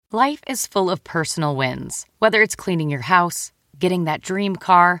Life is full of personal wins, whether it's cleaning your house, getting that dream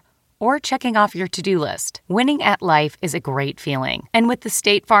car, or checking off your to-do list. Winning at life is a great feeling. And with the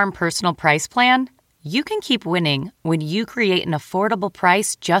State Farm Personal Price Plan, you can keep winning when you create an affordable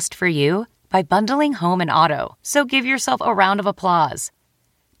price just for you by bundling home and auto. So give yourself a round of applause.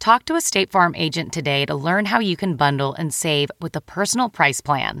 Talk to a State Farm agent today to learn how you can bundle and save with the Personal Price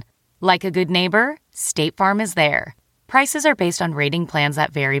Plan. Like a good neighbor, State Farm is there. Prices are based on rating plans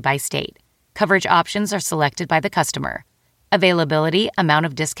that vary by state. Coverage options are selected by the customer. Availability, amount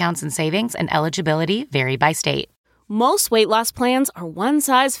of discounts and savings, and eligibility vary by state. Most weight loss plans are one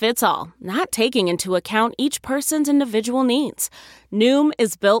size fits all, not taking into account each person's individual needs. Noom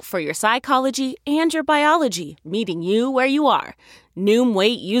is built for your psychology and your biology, meeting you where you are. Noom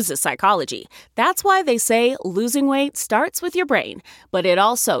Weight uses psychology. That's why they say losing weight starts with your brain, but it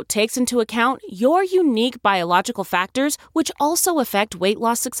also takes into account your unique biological factors, which also affect weight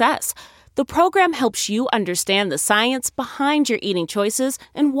loss success. The program helps you understand the science behind your eating choices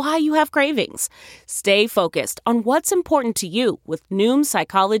and why you have cravings. Stay focused on what's important to you with Noom's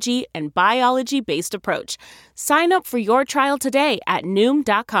psychology and biology-based approach. Sign up for your trial today at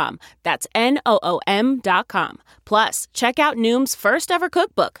Noom.com. That's Noom.com. Plus, check out Noom's first ever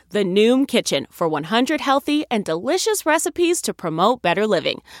cookbook, The Noom Kitchen, for 100 healthy and delicious recipes to promote better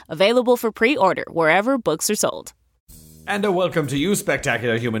living. Available for pre-order wherever books are sold. And a welcome to you,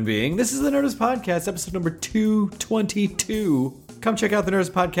 spectacular human being. This is the Nerdist Podcast, episode number 222. Come check out the Nerdist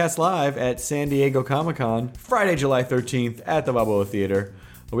Podcast live at San Diego Comic-Con, Friday, July 13th at the Balboa Theater.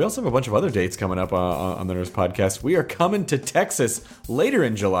 We also have a bunch of other dates coming up on the Nerdist Podcast. We are coming to Texas later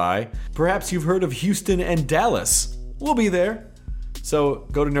in July. Perhaps you've heard of Houston and Dallas. We'll be there. So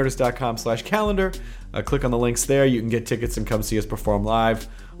go to nerdist.com/calendar. Click on the links there. You can get tickets and come see us perform live.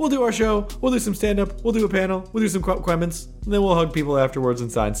 We'll do our show. We'll do some stand-up. We'll do a panel. We'll do some comments. And then we'll hug people afterwards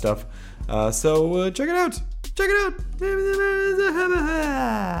and sign stuff. So check it out. Check it out.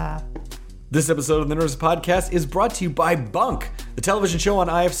 This episode of the Nerdist Podcast is brought to you by Bunk, the television show on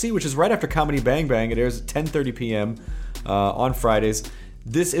IFC, which is right after Comedy Bang Bang. It airs at 10:30 p.m. On Fridays.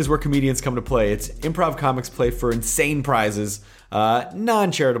 This is where comedians come to play. It's improv comics play for insane prizes,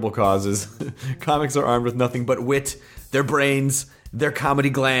 non-charitable causes. Comics are armed with nothing but wit, their brains, their comedy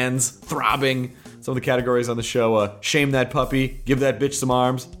glands throbbing. Some of the categories on the show: shame that puppy, give that bitch some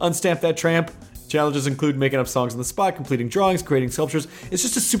arms, unstamp that tramp. Challenges include making up songs on the spot, completing drawings, creating sculptures. It's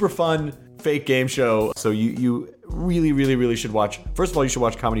just a super fun fake game show. So you really, really, really should watch. First of all, you should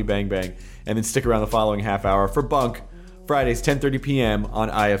watch Comedy Bang Bang, and then stick around the following half hour for Bunk, Fridays, 10:30 p.m. on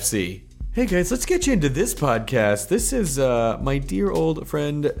IFC. Hey guys, let's get you into this podcast. This is my dear old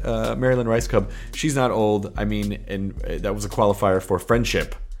friend, Marilyn Rice Cub. She's not old. I mean, and that was a qualifier for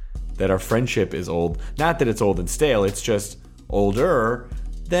friendship. That our friendship is old. Not that it's old and stale, it's just older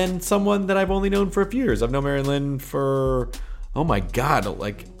than someone that I've only known for a few years. I've known Marilyn for, oh my God,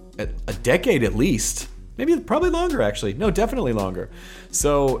 like a decade at least. Maybe probably longer, actually. No, definitely longer.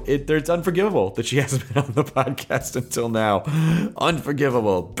 So it's unforgivable that she hasn't been on the podcast until now.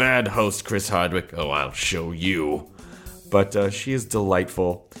 Unforgivable. Bad host, Chris Hardwick. Oh, I'll show you. But she is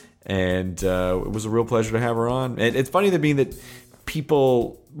delightful. And it was a real pleasure to have her on. And it's funny that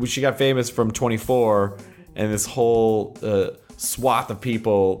people, she got famous from 24, and this whole swath of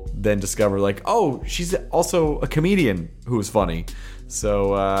people then discover, like, oh, she's also a comedian who is funny.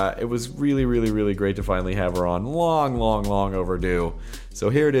 So it was really, really, really great to finally have her on. Long, long, long overdue. So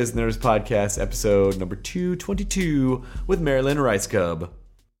here it is, Nerdist Podcast, episode number 222 with Marilyn Rice Cub.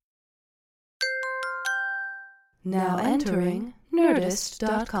 Now entering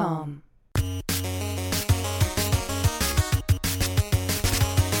Nerdist.com.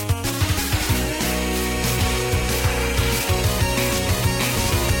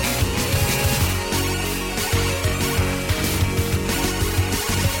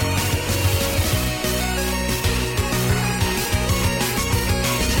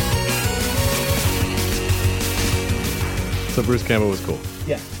 So Bruce Campbell was cool.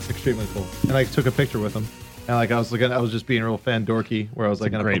 Yeah, extremely cool. And I took a picture with him. And like I was just being real fan dorky, where I was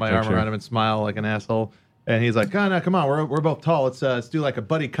like gonna put my arm around him and smile like an asshole. And he's like, "Oh no, come on, we're both tall. Let's do like a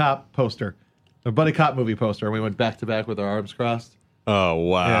buddy cop poster, a buddy cop movie poster." And we went back to back with our arms crossed. Oh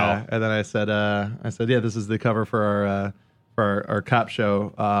wow! Yeah. And then I said, yeah, this is the cover for our cop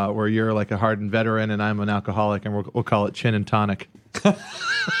show, where you're like a hardened veteran and I'm an alcoholic, and we'll call it Chin and Tonic. How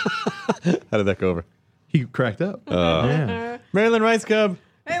did that go over? He cracked up. Yeah. Marilyn Rice Cub.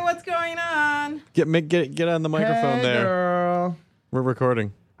 Hey, what's going on? Get on the microphone Hey, there. Girl. We're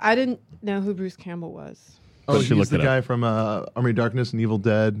recording. I didn't know who Bruce Campbell was. Oh, She he's looked the it up. guy from Army of Darkness and Evil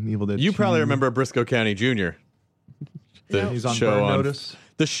Dead. You probably 2. remember Briscoe County Jr. The He's on show Burn on Notice.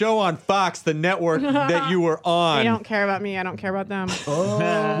 the show on Fox, the network that you were on. They don't care about me. I don't care about them.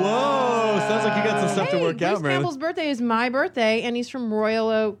 Whoa, sounds like you got some stuff to work out, Bruce man. Campbell's birthday is my birthday, and he's from Royal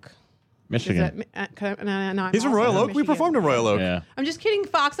Oak. Michigan. He's from Royal Oak. We performed in Royal Oak. Yeah. I'm just kidding,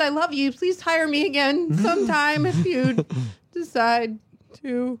 Fox. I love you. Please hire me again sometime if you decide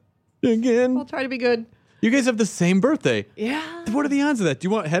to. Again. I'll try to be good. You guys have the same birthday. Yeah. What are the odds of that? Do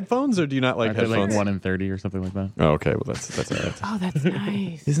you want headphones or do you not like Aren't they headphones? like 1 in 30 or something like that? Oh, okay. Well, that's all right. Oh, that's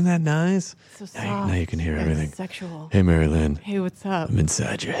nice. Isn't that nice? So soft. Now you can hear and everything. Sexual. Hey, Mary Lynn. Hey, what's up? I'm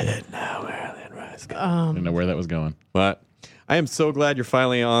inside your head now, Mary Lynn Roscoe. I didn't know where that was going. What? I am so glad you're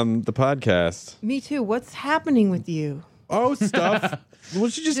finally on the podcast. Me too. What's happening with you? Oh, stuff. Well, you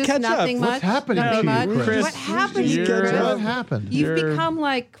just catch nothing up. much. What's happening Nothing to you, much. Chris? What happened to you, You're- Chris? What happened? You've You're- become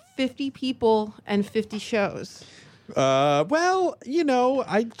like 50 people and 50 shows. Well, you know,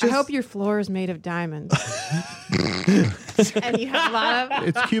 I hope your floor is made of diamonds. And you have a lot of.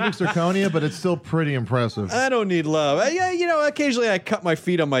 It's cubic zirconia, but it's still pretty impressive. I don't need love. Yeah, you know, occasionally I cut my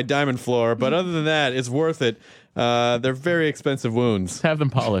feet on my diamond floor, but other than that, it's worth it. They're very expensive wounds. Have them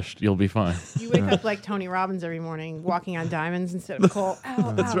polished. You'll be fine. You wake up like Tony Robbins every morning, walking on diamonds instead of coal.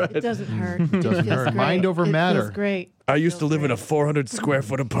 Ow, That's ow, right. It doesn't hurt. It doesn't feels hurt. great. Mind over It matter. feels great. I used to live in a 400 square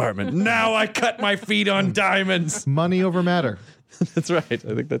foot apartment. Now I cut my feet on diamonds. Money over matter. That's right. I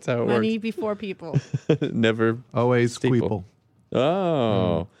think that's how it Money before people. works. Never. Always Steeple.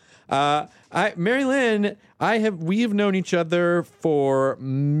 Squeeple. Oh. Mary Lynn, we have known each other for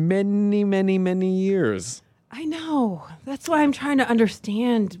many, many, many years. I know. That's why I'm trying to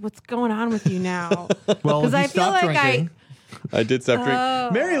understand what's going on with you now. Well, Because you I feel stopped like drinking. I did stop Oh.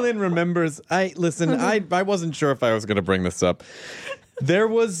 drinking. Mary Lynn remembers. I wasn't sure if I was going to bring this up. There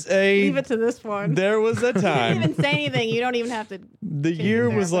was Leave it to this one. There was a You didn't time. even say anything. You don't even have to. The change year it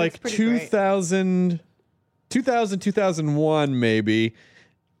there, was but like it's pretty great. 2001 maybe,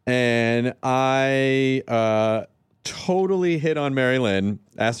 and I totally hit on Mary Lynn.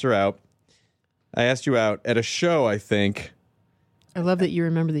 Asked her out. I asked you out at a show. I think. I love that you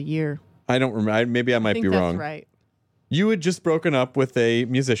remember the year. I don't remember. Maybe I might I think be that's wrong. right. You had just broken up with a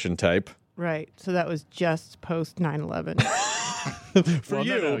musician type. Right. So that was just post 9/11. For Well,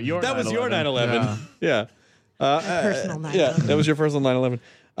 you, no, your that was your 9/11. 9/11. Yeah. Personal 9/11. Yeah, that was your personal 9/11.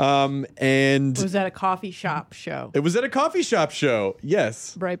 And It was at a coffee shop show it was at a coffee shop show.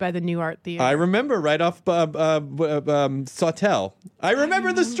 Yes. right by the New Art Theater. I remember right off Sawtell. I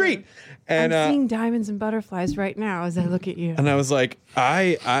remember the street. And I'm seeing diamonds and butterflies right now as I look at you. and I was like,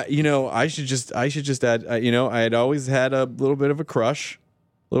 I should just add, I had always had a little bit of a crush.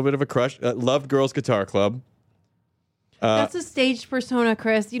 Loved Girls Guitar Club. That's a staged persona,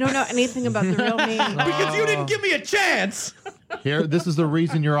 Chris. You don't know anything about the real me. Because you didn't give me a chance. Here, this is the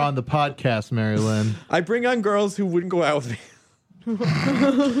reason you're on the podcast, Mary Lynn. I bring on girls who wouldn't go out with me.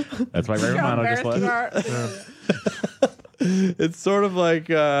 That's why Ray Romano just Embarrassed left. you are. It's sort of like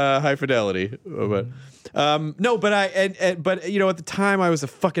High Fidelity, but but you know, at the time I was a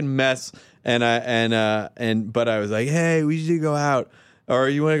fucking mess, but I was like, hey, we should go out, or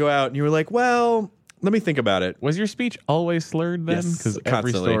you want to go out, and you were like, well, let me think about it. Was your speech always slurred then? Yes, Because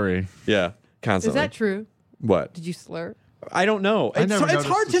every constantly. story. Yeah, Is constantly. that true? What? Did you slur? I don't know. I It's never noticed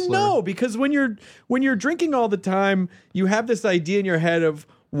hard the to slur. know because when you're drinking all the time, you have this idea in your head of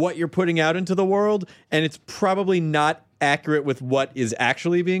what you're putting out into the world, and it's probably not accurate with what is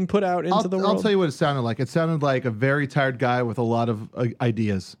actually being put out into the world. I'll tell you what it sounded like. It sounded like a very tired guy with a lot of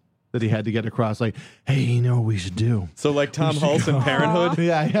ideas that he had to get across. Like, hey, you know what we should do? So like Tom Hulse in Parenthood.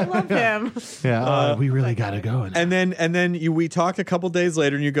 Yeah, yeah. Love him. Yeah, we really got to go. And then we talk a couple days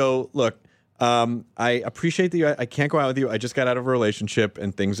later, and you go, look, I appreciate that I can't go out with you. I just got out of a relationship,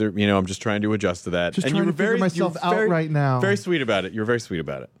 and things are, I'm just trying to adjust to that. Just and trying you to were figure myself out right now. Very sweet about it. You were very sweet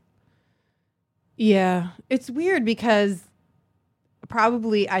about it. Yeah. It's weird because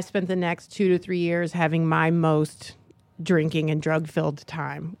probably I spent the next 2 to 3 years having my most drinking and drug-filled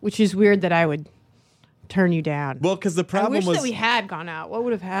time, which is weird that I would turn you down. Well, because the I problem wish was that we had gone out. What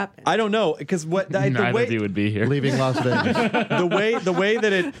would have happened? I don't know because Neither of you would be here. Leaving Las Vegas. the way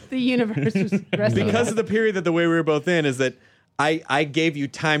that it The universe was resting. because of the period that the way we were both in is that I gave you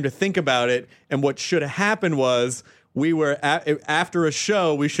time to think about it, and what should have happened was we were after a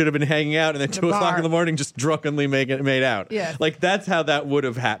show we should have been hanging out, and then 2 o'clock in the morning just drunkenly made out. Yeah. Like that's how that would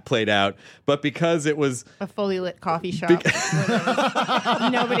have played out. But because it was a fully lit coffee shop. Where there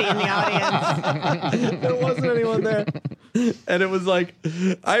was nobody in the audience. there wasn't anyone there. And it was like,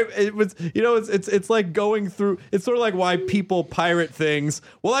 it's like going through. It's sort of like why people pirate things.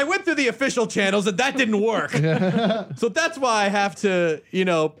 Well, I went through the official channels and that didn't work, so that's why I have to,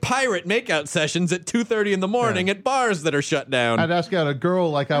 pirate makeout sessions at 2:30 in the morning at bars that are shut down. I'd ask out a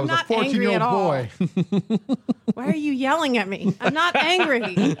girl like I was a not angry 14-year-old at all. boy. Why are you yelling at me? I'm not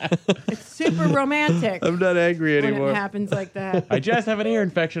angry. It's super romantic. I'm not angry when anymore. it happens like that. I just have an ear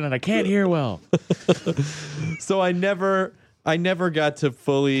infection and I can't hear well. So I never got to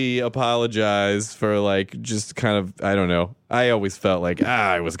fully apologize for like just kind of, I don't know. I always felt like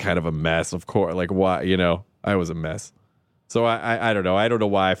I was kind of a mess. Of course, like why, I was a mess. So I don't know. I don't know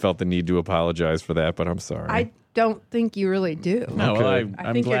why I felt the need to apologize for that, but I'm sorry. I don't think you really do. No, well, Okay. I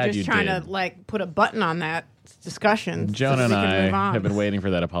I'm think glad you're just you trying did. to like put a button on that discussion. Joan so and we can I move on. have been waiting for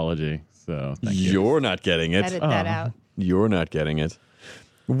that apology. So thank you. You're not getting it. Edit that out. You're not getting it.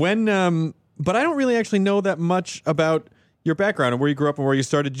 When, but I don't really actually know that much about your background and where you grew up and where you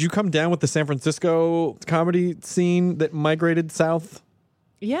started. Did you come down with the San Francisco comedy scene that migrated south?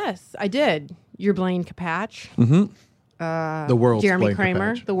 Yes, I did. You're Blaine Capatch. The world's Jeremy Blaine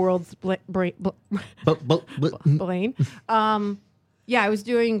Kramer. Capatch. The world's Blaine. Yeah, I was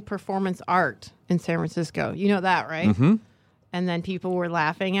doing performance art in San Francisco. You know that, right? Mm-hmm. And then people were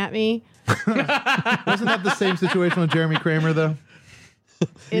laughing at me. Wasn't that the same situation with Jeremy Kramer, though?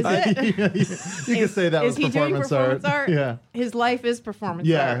 Is it? You can say that Is was he doing performance art? Yeah. His life is performance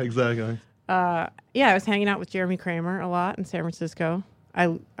Yeah, art. exactly. Yeah, I was hanging out with Jeremy Kramer a lot in San Francisco.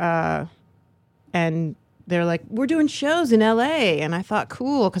 And they're like, we're doing shows in LA. And I thought,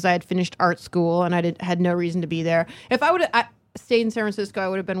 cool, because I had finished art school and I had no reason to be there. If I would have stayed in San Francisco, I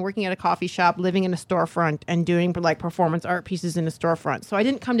would have been working at a coffee shop, living in a storefront, and doing like performance art pieces in a storefront. So I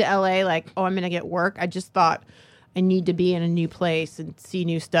didn't come to LA like, oh, I'm going to get work. I just thought I need to be in a new place and see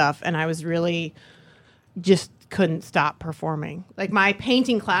new stuff. And I was really just couldn't stop performing. Like my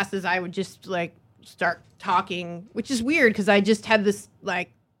painting classes, I would just like start talking, which is weird because I just had this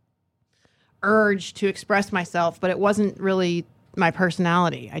like urge to express myself, but it wasn't really my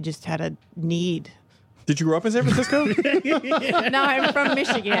personality. I just had a need. Did you grow up in San Francisco? No, I'm from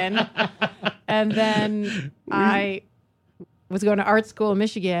Michigan. And then I was going to art school in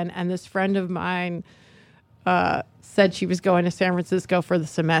Michigan, and this friend of mine said she was going to San Francisco for the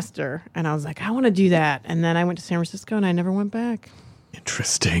semester. And I was like, I want to do that. And then I went to San Francisco, and I never went back.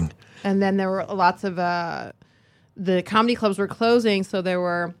 Interesting. And then there were lots of, the comedy clubs were closing, so there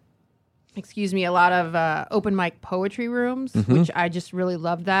were, a lot of open mic poetry rooms, which I just really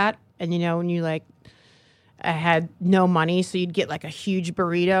loved that. And, when you like, I had no money, so you'd get like a huge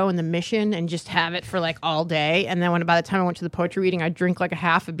burrito in the Mission and just have it for like all day. And then by the time I went to the poetry reading, I'd drink like a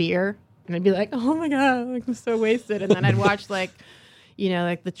half a beer, and I'd be like, oh my God, like, I'm so wasted. And then I'd watch like,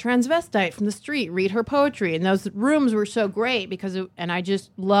 like the transvestite from the street read her poetry. And those rooms were so great because, and I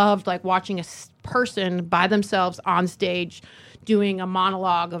just loved like watching a person by themselves on stage doing a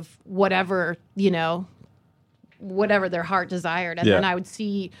monologue of whatever, whatever their heart desired. And then I would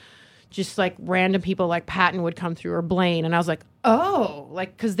see just like random people like Patton would come through or Blaine. And I was like, oh,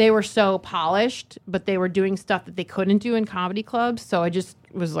 like, because they were so polished, but they were doing stuff that they couldn't do in comedy clubs. So it just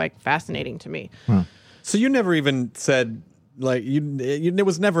was like fascinating to me. So you never even said, like, it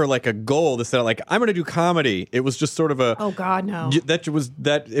was never like a goal to say, like, I'm going to do comedy. It was just sort of a... Oh, God, no.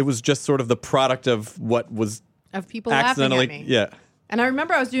 It was just sort of the product of what was... Of people laughing at me. Yeah. And I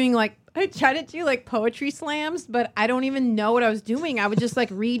remember I was doing like, I tried to do like poetry slams, but I don't even know what I was doing. I would just like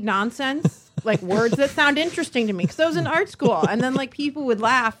read nonsense, like words that sound interesting to me because I was in art school. And then like people would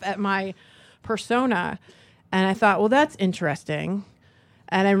laugh at my persona. And I thought, well, that's interesting.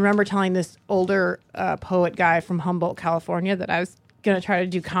 And I remember telling this older poet guy from Humboldt, California, that I was going to try to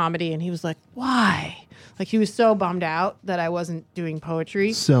do comedy. And he was like, why? Like he was so bummed out that I wasn't doing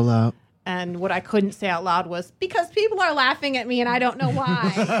poetry. Sell out. And what I couldn't say out loud was, because people are laughing at me and I don't know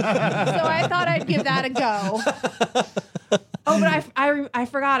why. So I thought I'd give that a go. Oh, but I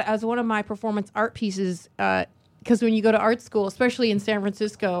forgot. As one of my performance art pieces, because when you go to art school, especially in San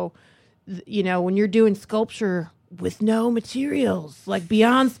Francisco, when you're doing sculpture with no materials, like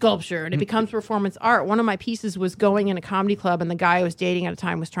beyond sculpture, and it becomes performance art. One of my pieces was going in a comedy club, and the guy I was dating at the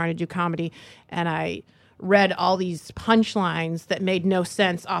time was trying to do comedy, and I read all these punchlines that made no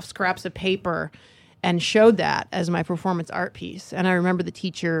sense off scraps of paper and showed that as my performance art piece. And I remember the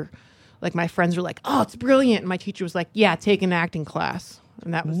teacher, like my friends were like, oh, it's brilliant. And my teacher was like, yeah, take an acting class.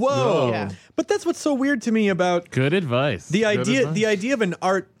 And that was, whoa. Yeah. But that's what's so weird to me about Good advice. the idea of an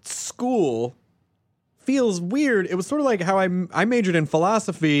art school feels weird. It was sort of like how I majored in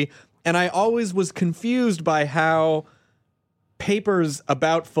philosophy, and I always was confused by how papers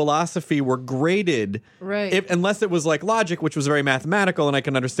about philosophy were graded, Right. Unless it was like logic, which was very mathematical, and I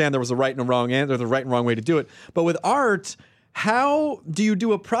can understand there was a right and a wrong answer, the right and wrong way to do it. But with art, how do you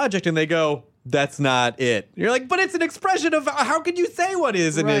do a project and they go, that's not it? You're like, but it's an expression of how could you say what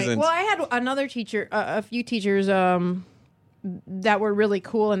is and isn't? Well, I had another teacher, a few teachers that were really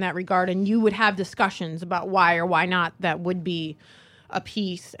cool in that regard, and you would have discussions about why or why not that would be a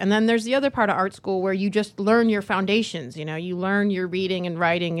piece. And then there's the other part of art school where you just learn your foundations. You know, you learn your reading and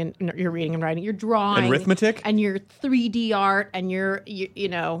writing, your drawing, And arithmetic, and your 3D art, and you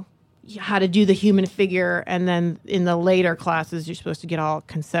know how to do the human figure. And then in the later classes, you're supposed to get all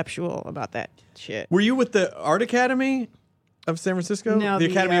conceptual about that shit. Were you with the Art Academy of San Francisco? No, the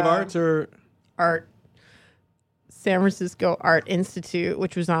the, Academy of Arts, or San Francisco Art Institute,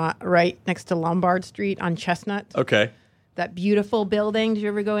 which was right next to Lombard Street on Chestnut. okay. That beautiful building. Did you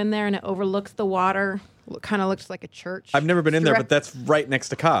ever go in there? And it overlooks the water. Kind of looks like a church. I've never been in there, Direct- but that's right next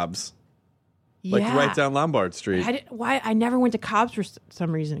to Cobb's, like Yeah. right down Lombard Street. I never went to Cobb's for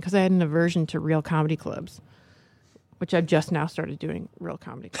some reason because I had an aversion to real comedy clubs, which I've just now started doing real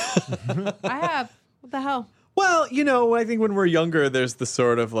comedy clubs. I have. What the hell? Well, you know, I think when we're younger, there's the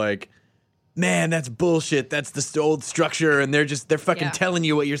sort of like, man, that's bullshit. That's the old structure, and they're fucking Yeah. telling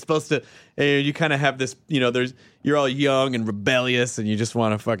you what you're supposed to. And you kind of have this, you know, you're all young and rebellious, and you just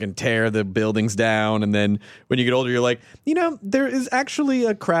want to fucking tear the buildings down. And then when you get older, you're like, you know, there is actually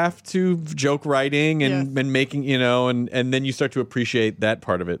a craft to joke writing and making, you know, and then you start to appreciate that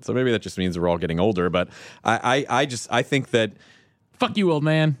part of it. So maybe that just means we're all getting older. But I think that. Fuck you, old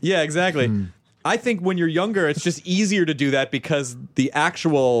man. Yeah, exactly. I think when you're younger, it's just easier to do that because the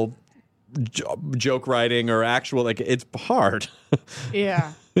actual joke writing or actual, like, it's hard.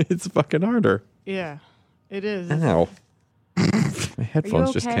 Yeah. It's fucking harder. Yeah. It is. Ow. My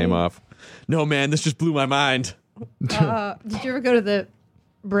headphones just okay? came off. No, man, this just blew my mind. Did you ever go to the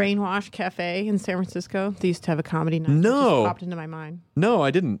Brainwash Cafe in San Francisco? They used to have a comedy night. It No. just popped into my mind. No,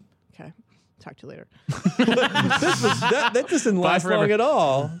 I didn't. Okay. Talk to you later. That just didn't last forever. long at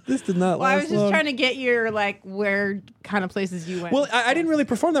all. This did not Well, I last was just long. trying to get your, like, where kind of places you went. Well, I didn't really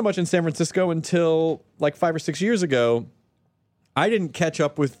perform that much in San Francisco until like 5 or 6 years ago. I didn't catch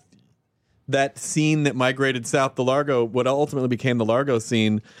up with that scene that migrated south, the Largo, what ultimately became the Largo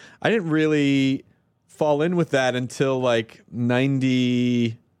scene. I didn't really fall in with that until like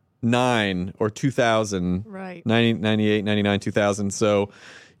 99 or 2000. Right. 98, 99, 2000. So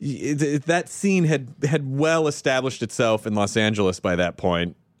that scene had well established itself in Los Angeles by that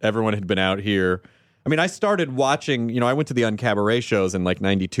point. Everyone had been out here. I mean, I started watching, you know, I went to the Uncabaret shows in like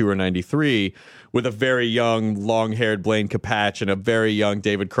 92 or 93 with a very young, long-haired Blaine Capatch and a very young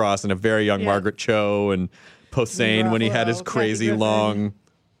David Cross and a very young Margaret Cho and Posehn when he had his Ruffalo, crazy Kathy long,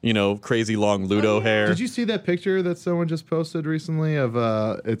 you know, crazy long Ludo hair. Did you see that picture that someone just posted recently of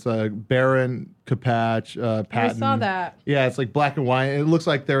it's a Baron Capatch Patton? I saw that. Yeah, it's like black and white. It looks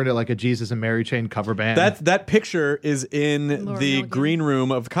like they're in like a Jesus and Mary Chain cover band. That picture is in Laura the Milligan. green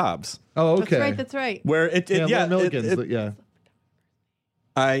room of Cobb's. oh, okay. That's right. Where Laura Milligan's, yeah.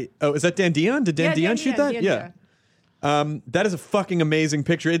 Is that Dan Dion? Did Dan Dion shoot that? Dan Yeah. That is a fucking amazing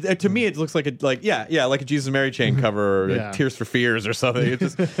picture. To me, it looks like like a Jesus and Mary Chain cover, or like Yeah. Tears for Fears or something.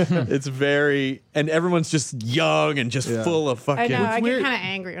 It's just, it's very, and everyone's just young and just full of I fucking. know. I get weird. kind of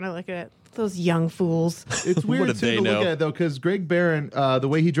angry when I look at it. Those young fools. It's weird do too they to know? look at though, because Greg Barron, the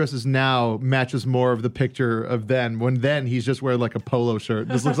way he dresses now matches more of the picture of then. When then he's just wearing like a polo shirt.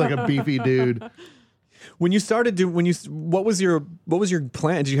 This looks like a beefy dude. When you started what was your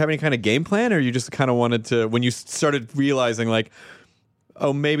plan? Did you have any kind of game plan, or you just kind of wanted to? When you started realizing like,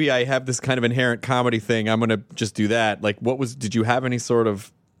 oh, maybe I have this kind of inherent comedy thing, I'm gonna just do that. Like, did you have any sort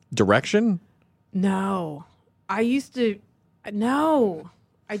of direction? No. I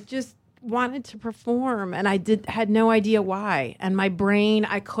just wanted to perform, and I had no idea why. And my brain,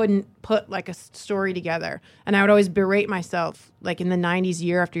 I couldn't put like a story together. And I would always berate myself, like in the 90s,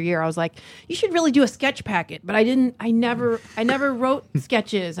 year after year. I was like, you should really do a sketch packet. But I never wrote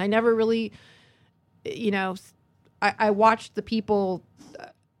sketches. I never really, you know, I watched the people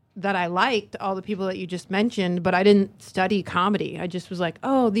that I liked, all the people that you just mentioned, but I didn't study comedy. I just was like,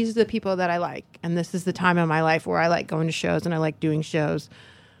 oh, these are the people that I like. And this is the time in my life where I like going to shows and I like doing shows.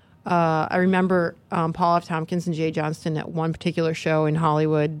 I remember Paul F. Tompkins and Jay Johnston at one particular show in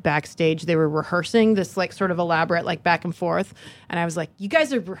Hollywood backstage. They were rehearsing this like sort of elaborate like back and forth, and I was like, "You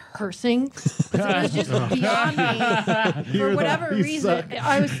guys are rehearsing?" It was just beyond me. For whatever reason,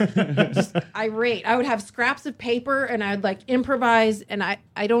 I was just irate. I would have scraps of paper and I'd like improvise, and I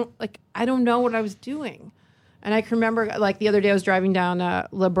don't know what I was doing. And I can remember, like, the other day I was driving down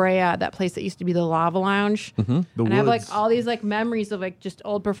La Brea, that place that used to be the Lava Lounge. The and I have, like, Woods. all these, like, memories of, like, just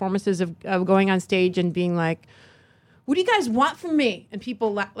old performances of going on stage and being like, what do you guys want from me? And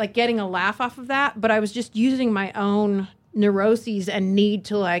people, like, getting a laugh off of that. But I was just using my own neuroses and need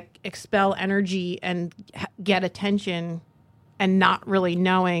to, like, expel energy and get attention and not really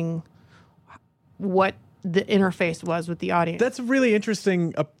knowing what the interface was with the audience. That's a really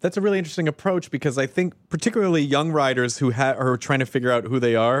interesting. That's a really interesting approach, because I think particularly young writers who are trying to figure out who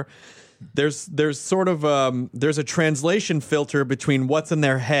they are. There's sort of there's a translation filter between what's in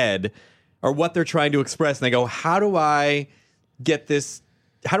their head or what they're trying to express, and they go, "How do I get this?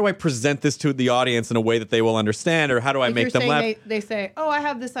 How do I present this to the audience in a way that they will understand, or how do I make them laugh?" They say, "Oh, I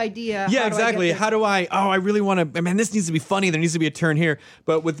have this idea." Yeah, How do I exactly. get this?" How do I? Oh, I really want to. Man, this needs to be funny. There needs to be a turn here.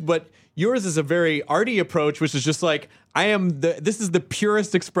 But yours is a very arty approach, which is just like, this is the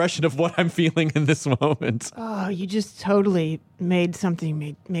purest expression of what I'm feeling in this moment. Oh, you just totally made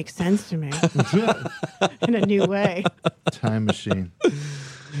something make sense to me in a new way. Time machine.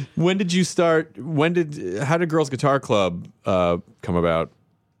 When did you start? How did Girls Guitar Club come about?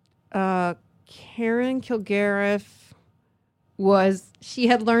 Karen Kilgariff she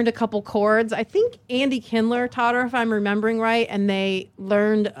had learned a couple chords. I think Andy Kindler taught her, if I'm remembering right, and they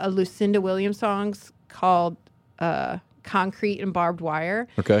learned a Lucinda Williams song called Concrete and Barbed Wire.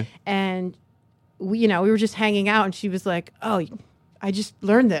 Okay. And we were just hanging out, and she was like, "Oh, I just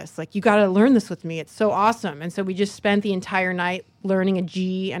learned this. Like, you got to learn this with me. It's so awesome." And so we just spent the entire night learning a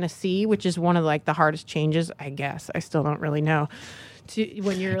G and a C, which is one of, like, the hardest changes, I guess. I still don't really know.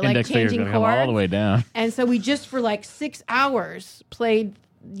 When you're, like, Index finger's changing gonna come chords all the way down. And so we just, for like 6 hours, played,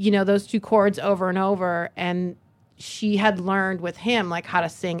 those two chords over and over. And she had learned with him, like, how to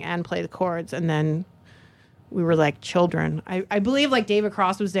sing and play the chords. And then we were like children. I believe, like, David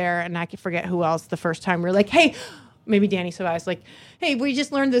Cross was there, and I can forget who else the first time. We were like, "Hey," maybe Danny Savas, like, "Hey, we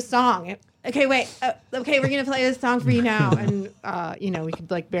just learned this song. Okay, wait. Okay, we're going to play this song for you now." And, we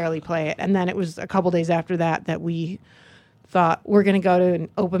could, like, barely play it. And then it was a couple days after that we thought we're going to go to an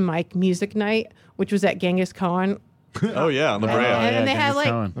open mic music night, which was at Genghis Khan. Oh yeah, on the And, Brea. and they had, Genghis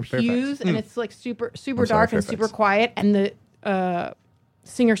Khan. like, pews, and it's, like, super sorry, dark and Fairfax. super quiet. And the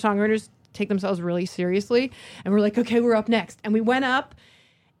singer-songwriters take themselves really seriously. And we're like, okay, we're up next. And we went up,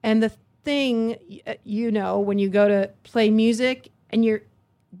 and the thing, when you go to play music and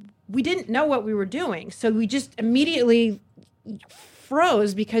we didn't know what we were doing. So we just immediately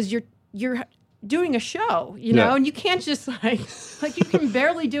froze, because you're doing a show, Yeah. and you can't just like you can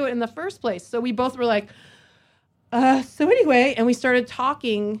barely do it in the first place. So we both were like, so anyway, and we started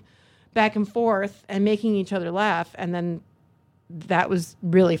talking back and forth and making each other laugh. And then that was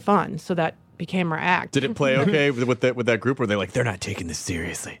really fun. So that became our act. Did it play okay with that group? Were they like, they're not taking this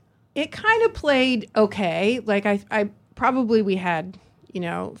seriously? It kind of played okay. Like, I probably, we had,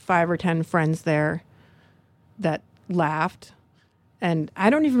 5 or 10 friends there that laughed. And I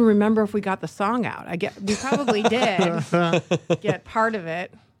don't even remember if we got the song out. We probably did get part of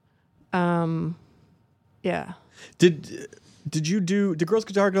it. Yeah. Did Girls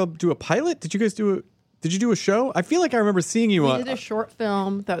Guitar Club do a pilot? Did you do a show? I feel like I remember seeing you We on. did a short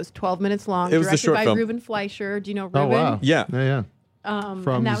film that was 12 minutes long. It was the directed short by film. Ruben Fleischer. Do you know Ruben? Oh, wow. Yeah. Yeah. From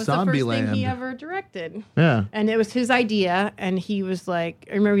From and that was the first thing Zombieland. he ever directed. Yeah. And it was his idea, and he was like,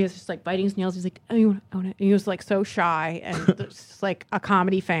 I remember he was just like biting his nails. He's like, "Oh, you want to own it?" And he was like so shy and just like a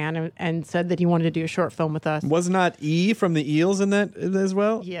comedy fan, and said that he wanted to do a short film with us. Was not E from the Eels in that as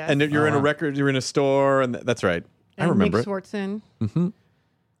well? Yes. And you're in you're in a store, and that's right. I And remember Nick it. Swartzen.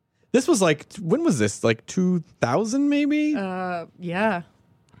 This was like, when was this? Like 2000 maybe? Yeah,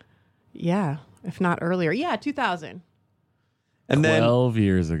 if not earlier. Yeah, 2000. And then 12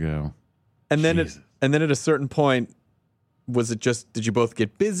 years ago. and then at a certain point, was it just, did you both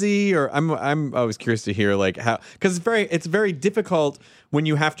get busy, or I'm always curious to hear like how, because it's very difficult when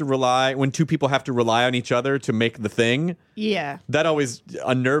two people have to rely on each other to make the thing. Yeah. That always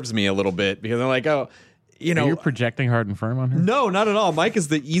unnerves me a little bit, because I'm like, oh, Are you projecting hard and firm on her? No, not at all. Mike is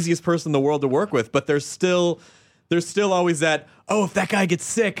the easiest person in the world to work with, but there's still always that, oh, if that guy gets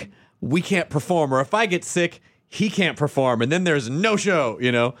sick, we can't perform, or if I get sick, he can't perform, and then there's no show,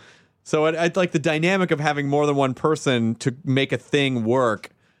 So I'd like the dynamic of having more than one person to make a thing work.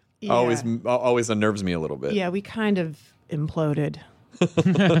 Yeah. Always unnerves me a little bit. Yeah, we kind of imploded.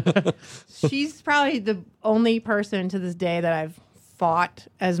 She's probably the only person to this day that I've fought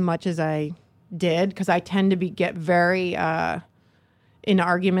as much as I did, because I tend to get very in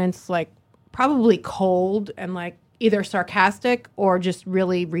arguments, like probably cold and like either sarcastic or just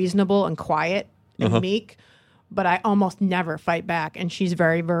really reasonable and quiet and meek. But I almost never fight back, and she's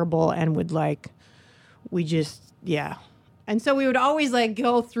very verbal and would like we just, yeah. And so we would always like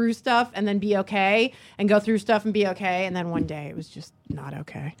go through stuff and then be okay, and go through stuff and be okay. And then one day it was just not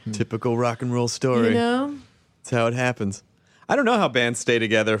okay. Typical rock and roll story. You know? That's how it happens. I don't know how bands stay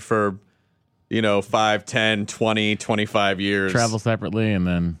together for, 5, 10, 20, 25 years. Travel separately and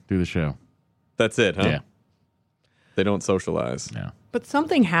then do the show. That's it, huh? Yeah. They don't socialize. Yeah. But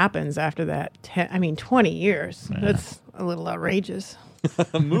something happens after that. 20 years. Yeah. That's a little outrageous.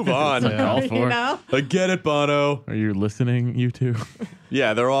 Move on. All for You it. know? I get it, Bono. Are you listening, you two?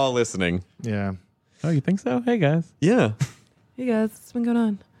 Yeah, they're all listening. Yeah. Oh, you think so? Hey, guys. Yeah. Hey guys, what's been going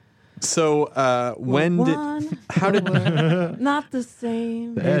on? So, how did not the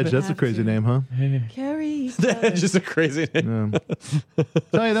same? The Edge, that's a crazy name, huh? Carry. That's just a crazy name. Yeah.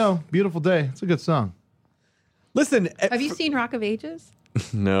 Tell you though, Beautiful Day. It's a good song. Listen, Have you seen Rock of Ages?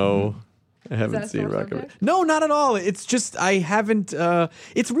 No, I haven't that a seen sore Rock of subject? No, not at all. It's just I haven't.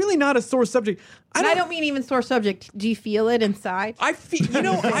 It's really not a sore subject. I don't mean even sore subject. Do you feel it inside? I feel.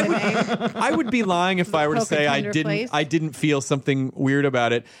 I would be lying if I were to poke a say I tender didn't. place? I didn't feel something weird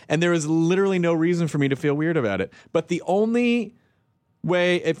about it, and there is literally no reason for me to feel weird about it. But the only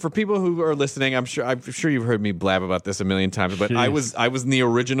way for people who are listening, I'm sure you've heard me blab about this a million times. But I was in the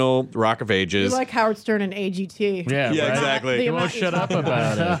original Rock of Ages. You're like Howard Stern and AGT. Yeah, right? exactly. The You won't amount shut up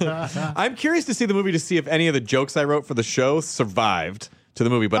about it. I'm curious to see the movie to see if any of the jokes I wrote for the show survived to the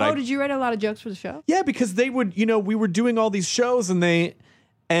movie. But did you write a lot of jokes for the show? yeah, because they would, we were doing all these shows and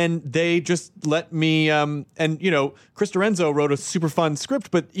they just let me, Chris Dorenzo wrote a super fun script,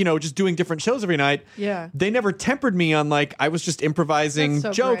 but, just doing different shows every night. Yeah. They never tempered me on I was just improvising That's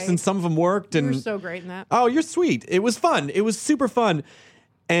so jokes great. and some of them worked. You And were so great in that. oh, you're sweet. It was fun. It was super fun.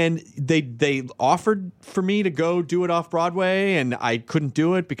 And they offered for me to go do it off Broadway, and I couldn't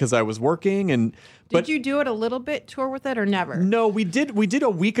do it because I was working. Did you do it a little bit, tour with it, or never? No, we did a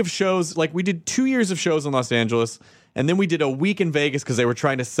week of shows. We did 2 years of shows in Los Angeles, and then we did a week in Vegas because they were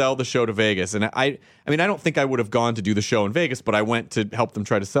trying to sell the show to Vegas. And I don't think I would have gone to do the show in Vegas, but I went to help them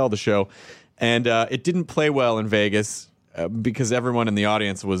try to sell the show. And it didn't play well in Vegas because everyone in the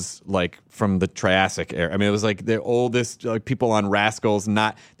audience was from the Triassic era. It was the oldest people on Rascals.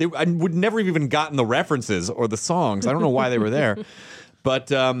 I would never have even gotten the references or the songs. I don't know why they were there. But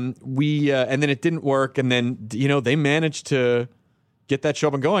we and then it didn't work, and then they managed to get that show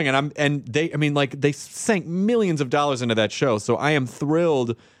up and going, and they sank millions of dollars into that show. So I am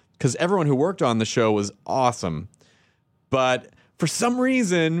thrilled because everyone who worked on the show was awesome. But for some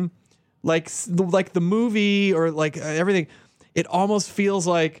reason, the movie or everything, it almost feels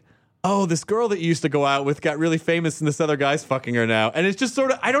like, oh, this girl that you used to go out with got really famous and this other guy's fucking her now. And it's just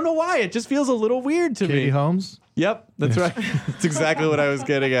sort of, I don't know why, it just feels a little weird to Katie me. Holmes? Yep, that's right. That's exactly what I was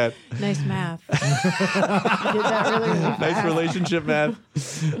getting at. Nice math. You did that really, really Nice fast. relationship,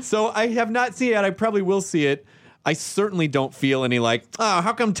 math. So I have not seen it. I probably will see it. I certainly don't feel any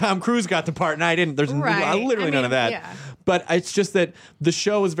how come Tom Cruise got the part and I didn't? There's Right. literally none of that. Yeah. But it's just that the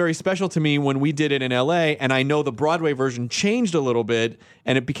show was very special to me when we did it in LA, and I know the Broadway version changed a little bit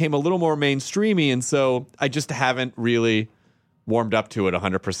and it became a little more mainstreamy, and so I just haven't really warmed up to it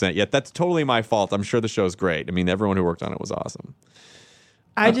 100% yet. That's totally my fault. I'm sure the show's great. Everyone who worked on it was awesome.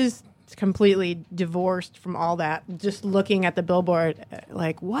 I just completely divorced from all that. Just looking at the billboard,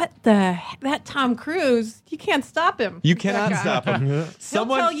 what the that Tom Cruise? You can't stop him. You cannot stop him. He'll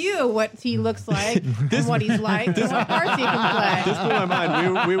tell you what he looks like and what he's like, and what parts he can This play. blew my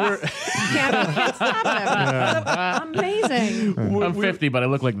mind. We were. You can't stop him. It's amazing. I'm 50, but I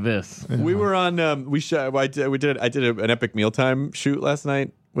look like this. We were on. I did an Epic Mealtime shoot last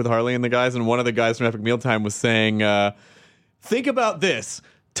night with Harley and the guys, and one of the guys from Epic Mealtime was saying, "Think about this.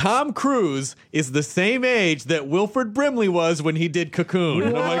 Tom Cruise is the same age that Wilford Brimley was when he did Cocoon."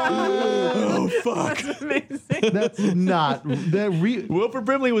 And I'm like, oh fuck. That's amazing. That's not Wilford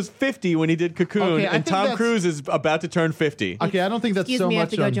Brimley was 50 when he did Cocoon, Okay, I and think Tom that's- Cruise is about to turn 50. Okay, I don't think that's Excuse so me, I have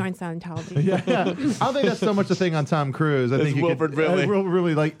much to go on- join Scientology. Yeah, I don't think that's so much a thing on Tom Cruise. I It's think he Wilford Brimley.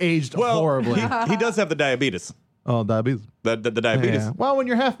 really aged Well, horribly. he does have the diabetes. Oh, diabetes. The diabetes. Yeah. Well, when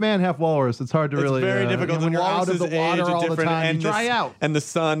you're half man, half walrus, it's hard to It's really. very difficult. When The you're out of the walruses age water at all the different- time, you and dry out. And the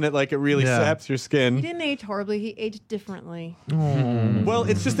sun, it really Yeah. saps your skin. He didn't age horribly. He aged differently. Well,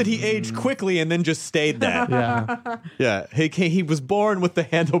 it's just that he aged quickly and then just stayed that. Yeah. Yeah, he was born with the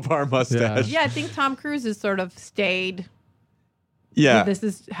handlebar mustache. Yeah, I think Tom Cruise has sort of stayed. Yeah. This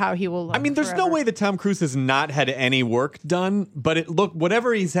is how he will look. There's no forever. way that Tom Cruise has not had any work done, but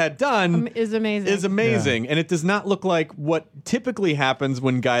whatever he's had done Is amazing. is amazing, and it does not look like what typically happens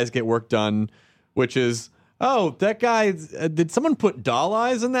when guys get work done, which is oh, that guy, did someone put doll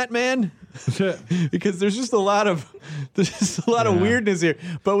eyes in that man? Because there's just a lot of weirdness here.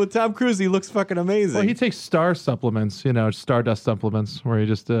 But with Tom Cruise, he looks fucking amazing. Well, he takes star supplements, Stardust supplements, where he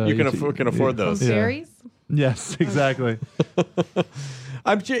just you can afford those. Berries? Yes, exactly.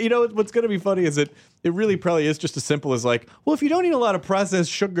 I'm sure, what's going to be funny is it really probably is just as simple as like, well, if you don't eat a lot of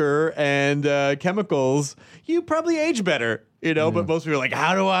processed sugar and chemicals, you probably age better, But most people are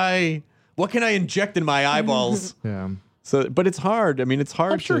like, what can I inject in my eyeballs? Yeah. So, but it's hard. I mean, it's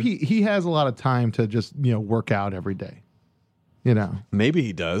hard. I'm sure he has a lot of time to just work out every day. Maybe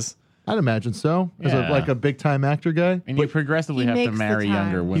he does. I'd imagine so. As Yeah. a big time actor guy. And you progressively he have to makes the marry time.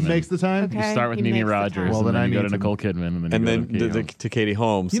 younger women. He makes the time. Okay. You start with He Mimi makes the Rogers, time. Well, and then then I you go need to to- Nicole Kidman, and then And you then go to Katie Holmes. to Katie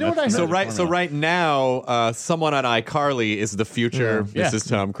Holmes. You know what I So heard? right now, someone on iCarly is the future Yeah. Mrs.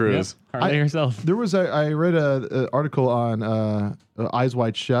 Tom Cruise. Yep. Harley herself. There was I read an article on Eyes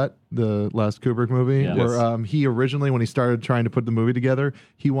Wide Shut, the last Kubrick movie, Yes. where he originally, when he started trying to put the movie together,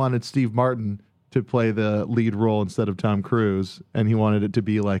 he wanted Steve Martin to play the lead role instead of Tom Cruise, and he wanted it to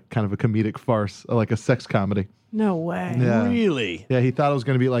be like kind of a comedic farce, like a sex comedy. No way. Yeah. Really? Yeah, he thought it was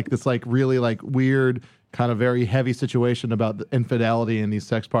going to be like this, like really like weird, kind of very heavy situation about the infidelity in these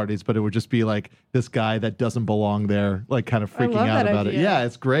sex parties, but it would just be like this guy that doesn't belong there, like kind of freaking love out that about idea. it. Yeah,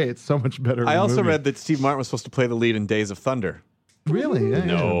 it's great. It's so much better. I than also the movie. read that Steve Martin was supposed to play the lead in Days of Thunder. Really? Yeah, yeah.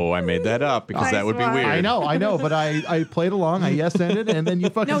 No, I made that up because Nice that would be one. weird. I know, but I played along. I yes-ended, and then you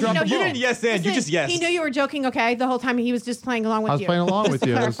fucking dropped the You ball. didn't yes and you Listen, just yes. He knew you were joking, okay? The whole time he was just playing along with I was you. playing along with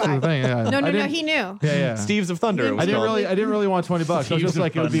you. That's the clarify. thing. Yeah. No, I didn't- he knew. Yeah, yeah. Steves of Thunder. It was I didn't called. really want $20. I was Steves just of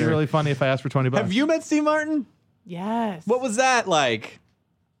like, it would be Thunder. really funny if I asked for $20. Have you met Steve Martin? Yes. What was that like?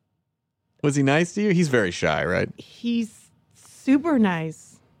 Was he nice to you? He's very shy, right? He's super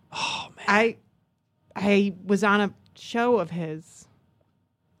nice. Oh man. I was on a show of his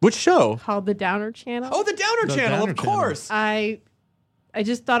Which show? called The Downer Channel. Oh, the Downer The Channel, Downer of Channel. course. I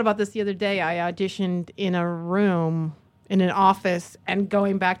just thought about this the other day. I auditioned in a room in an office, and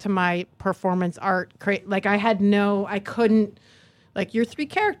going back to my performance art, I couldn't, like, your three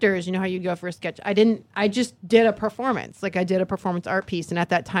characters, you know how you go for a sketch. I just did a performance. Like, I did a performance art piece. And at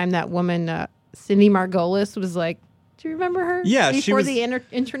that time, that woman, Cindy Margolis, was like, do you remember her? Yeah, Before she was- the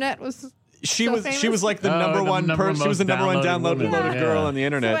internet was She so was famous? like the Oh, number the one number person. She was the most number one downloaded downloaded woman. girl Yeah. on the So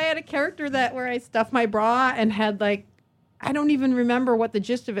internet. I had a character where I stuffed my bra and had like, I don't even remember what the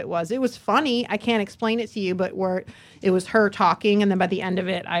gist of it was. It was funny. I can't explain it to you, but where it was her talking, and then by the end of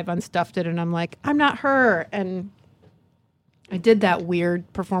it, I've unstuffed it, and I'm like, I'm not her. And I did that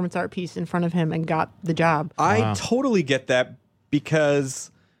weird performance art piece in front of him and got the job. I totally get that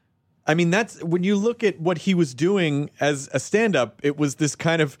because, I mean, that's when you look at what he was doing as a stand-up, it was this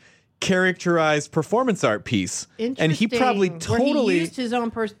kind of characterized performance art piece. And he probably Interesting, where totally... he used his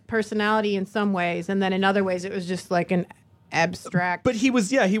own personality in some ways, and then in other ways, it was just like an abstract. But he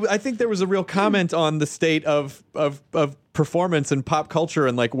was, I think there was a real comment on the state of performance and pop culture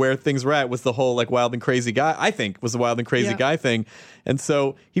and like where things were at was the whole like wild and crazy guy, I think was the wild and crazy Yeah. guy thing. And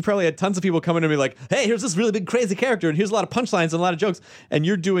so he probably had tons of people coming to me like, hey, here's this really big crazy character and here's a lot of punchlines and a lot of jokes. And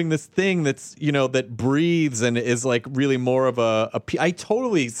you're doing this thing that's, that breathes and is like really more of I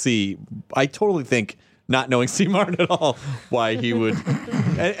totally think, not knowing Steve Martin at all, why he would,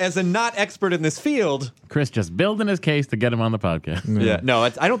 as a not expert in this field. Chris just building his case to get him on the podcast. Yeah, no, I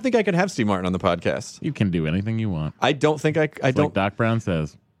don't think I could have Steve Martin on the podcast. You can do anything you want. I don't think I Like don't. Doc Brown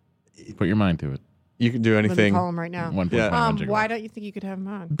says, put your mind to it. You can do Let me anything call him right now. 1.5 Yeah. gigawatts. Why don't you think you could have him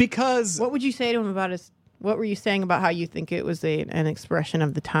on? because What would you say to him about his? What were you saying about how you think it was an expression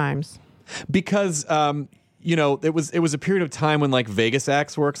of the times? it was a period of time when like Vegas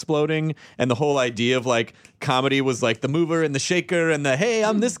acts were exploding and the whole idea of like comedy was like the mover and the shaker and the hey,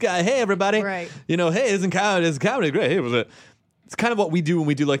 I'm this guy, hey everybody, Right. Hey, isn't comedy great? Hey, it's kind of what we do when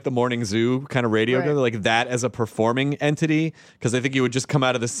we do like the morning zoo kind of radio, Right. like that as a performing entity. Because I think you would just come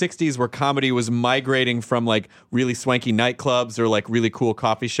out of the 60s where comedy was migrating from like really swanky nightclubs or like really cool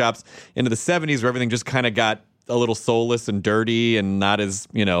coffee shops into the 70s where everything just kind of got a little soulless and dirty and not as,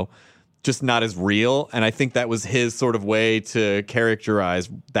 just not as real. And I think that was his sort of way to characterize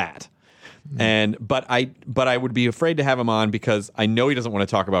that. But I would be afraid to have him on because I know he doesn't want to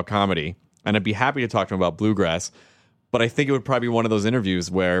talk about comedy, and I'd be happy to talk to him about bluegrass. But I think it would probably be one of those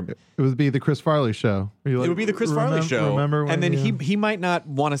interviews where It would be the Chris Farley show. it would be the Chris Farley show. Remember when and then he might not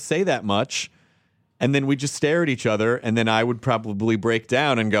want to say that much. And then we just stare at each other, and then I would probably break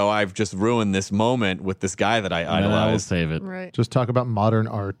down and go, I've just ruined this moment with this guy that I No, we'll idolize. save it. Right. just talk about modern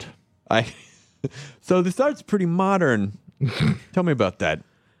art. So this art's pretty modern. Tell me about that,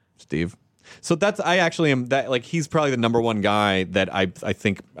 Steve. So I actually am that like he's probably the number one guy that I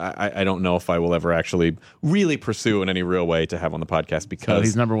think I don't know if I will ever actually really pursue in any real way to have on the podcast So because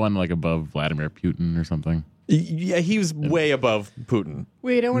he's number one, like above Vladimir Putin or something. yeah, he was way above Putin.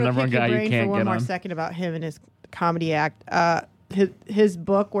 Wait, I want to Number pick one guy your you brain can't for one get more on. second about him and his comedy act. His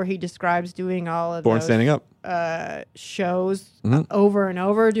book where he describes doing all of Born those, Standing Up. shows Mhm. over and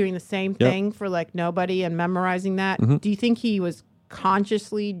over, doing the same Yep. thing for like nobody and memorizing that. Mhm. Do you think he was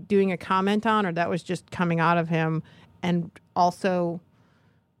consciously doing a comment on, or that was just coming out of him? And also,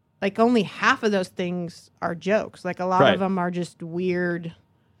 like only half of those things are jokes. Like a lot Right. of them are just weird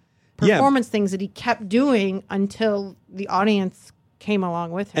Yeah. performance things that he kept doing until the audience came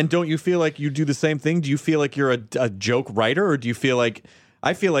along with him. And don't you feel like you do the same thing? Do you feel like you're a joke writer, or do you feel like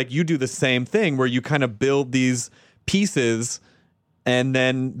I feel like you do the same thing where you kind of build these pieces and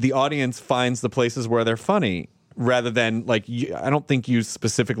then the audience finds the places where they're funny rather than like I don't think you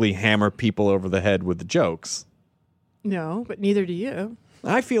specifically hammer people over the head with the jokes. No, but neither do you.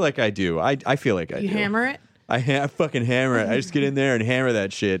 I feel like I do. I feel like I You do. hammer it? I fucking hammer it. I just get in there and hammer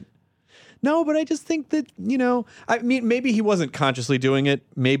that shit. No, but I just think that, I mean, maybe he wasn't consciously doing it.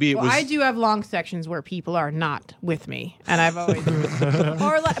 Maybe it Well, was. I do have long sections where people are not with me, and I've always.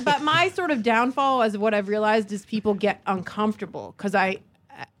 But my sort of downfall is what I've realized is people get uncomfortable because I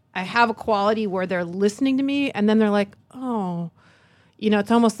have a quality where they're listening to me, and then they're like, oh. It's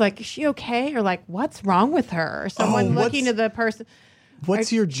almost like, is she okay? Or like, what's wrong with her? Or someone looking to the person.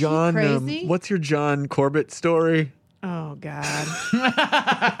 What's Are your you John? crazy? What's your John Corbett story? Oh, God.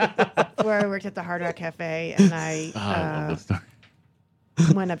 Where I worked at the Hard Rock Cafe, and I love this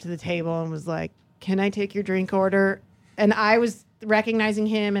story. went up to the table and was like, can I take your drink order? And I was recognizing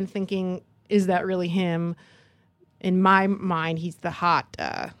him and thinking, is that really him? In my mind, he's the hot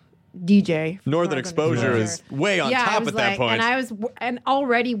DJ. from Northern Exposure is way on I top was at that point. And and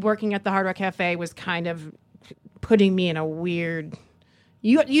already working at the Hard Rock Cafe was kind of putting me in a weird.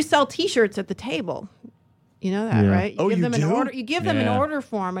 You sell T-shirts at the table, you know that, Yeah. right? Oh, you them an do? order. You give them an Yeah. order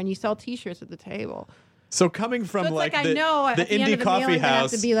form, and you sell T-shirts at the table. So coming from So it's like, I the, know the at the end indie of the meal, coffee I'm gonna have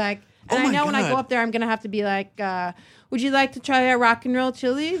house. to be like, Oh and I my know when I go God. up there, I'm gonna have to be like, would you like to try a rock and roll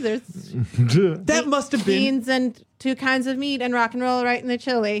chili? There's that must have been beans and 2 kinds of meat and rock and roll right in the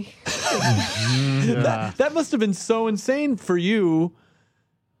chili. that must have been so insane for you,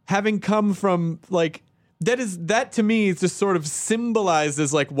 having come from like that to me is just sort of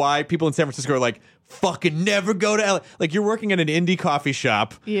symbolizes like why people in San Francisco are like fucking never go to LA. Like you're working at an indie coffee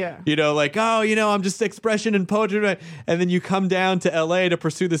shop. Yeah. Like, oh, I'm just expression and poetry. And then you come down to LA to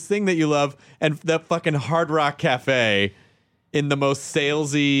pursue this thing that you love, and that fucking Hard Rock Cafe in the most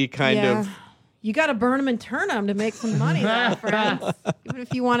salesy kind of. You got to burn them and turn them to make some money, though, friends. Even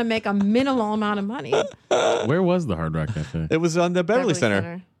if you want to make a minimal amount of money. Where was the Hard Rock Cafe? It was on the Beverly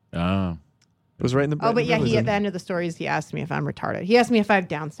Center. Oh. It was right in the. Oh, but yeah, Beverly at the Center. end of the stories, he asked me if I'm retarded. He asked me if I have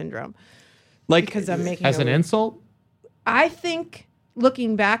Down syndrome Like because I'm making As an insult? I think,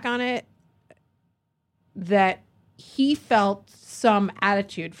 looking back on it, that he felt some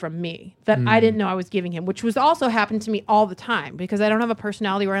attitude from me that I didn't know I was giving him, which was also happened to me all the time because I don't have a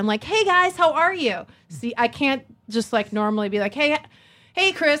personality where I'm like, hey guys, how are you? See, I can't just like normally be like, hey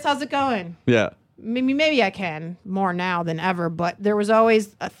Chris, how's it going? Yeah. Maybe I can more now than ever, but there was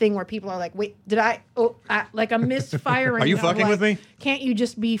always a thing where people are like, wait, did like a misfiring? Are you of, fucking like, with me? Can't you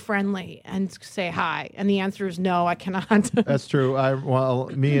just be friendly and say hi? And the answer is no, I cannot. That's true.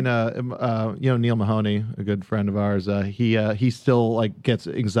 Me and Neil Mahoney, a good friend of ours, he still like gets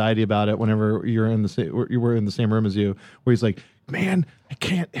anxiety about it whenever we're in the same room as you, where he's like, man, I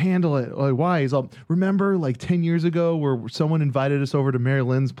can't handle it. Like, why? He's all, remember like 10 years ago where someone invited us over to Mary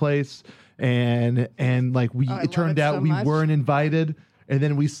Lynn's place and like I it turned love it out so we much. weren't invited. And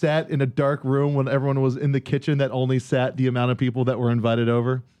then we sat in a dark room when everyone was in the kitchen that only sat the amount of people that were invited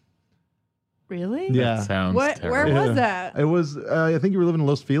over. Really? Yeah. Sounds Where terrible. was that? It was, I think you were living in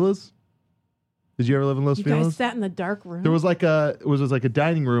Los Feliz. Did you ever live in Los You Feliz? guys sat in the dark room. There was like a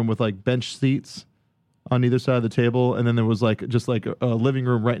dining room with like bench seats on either side of the table, and then there was like just like a living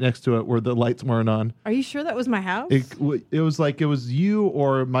room right next to it where the lights weren't on. Are you sure that was my house? It was you,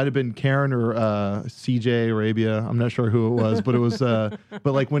 or it might have been Karen or CJ Arabia. I'm not sure who it was, but it was. But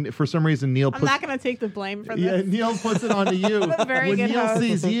like when for some reason Neil I'm puts. not going to take the blame for Yeah, this. Neil puts it onto you. I'm a very when good Neil host.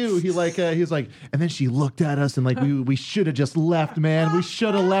 sees you, he was like, and then she looked at us and like we should have just left, man. We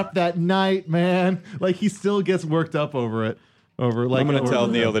should have left that night, man. Like he still gets worked up over it. I'm gonna tell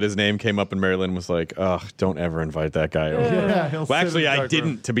Neil that his name came up and Marilyn was like, "Ugh, don't ever invite that guy over." Yeah, he'll Well, sit in actually, the I dark didn't,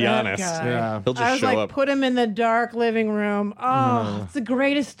 room. to be That honest. guy. Yeah. He'll just I was show like, up. put him in the dark living room. Oh, it's the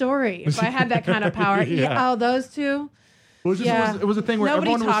greatest story. If I had that kind of power. Yeah. Oh, those two. It was, just, Yeah. it was a thing where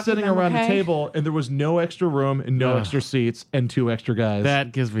Nobody everyone was talked to sitting them, around okay? the table and there was no extra room and no extra seats and 2 extra guys.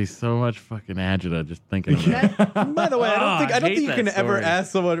 That gives me so much fucking agita just thinking of it. By the way, I don't think hate you that can ever story.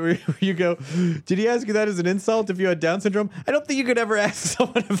 ask someone where you go, did he ask you that as an insult if you had Down syndrome? I don't think you could ever ask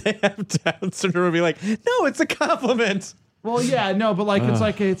someone if they have Down syndrome and be like, no, it's a compliment. well, yeah, no, but like it's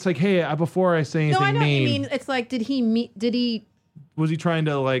like, hey, before I say anything No, I know what mean, you mean. It's like, did he? was he trying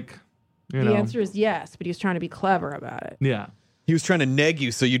to like, you know? The answer is yes, but he was trying to be clever about it. Yeah. He was trying to neg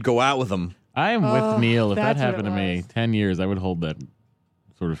you so you'd go out with him. I am with Neil. If that that's what happened it to me was. 10 years, I would hold that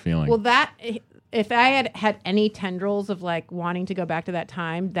sort of feeling. Well, that if I had any tendrils of like wanting to go back to that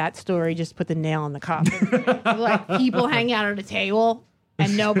time, that story just put the nail in the coffin. Like people hanging out at a table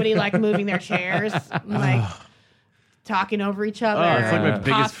and nobody like moving their chairs, like talking over each other. oh, it's like my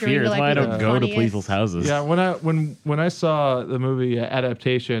biggest posturing fear. to, That's like, why I be don't the go to funniest. people's houses. Yeah, when I saw the movie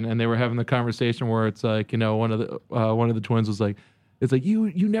Adaptation and they were having the conversation where it's like, you know, one of the twins was like, it's like you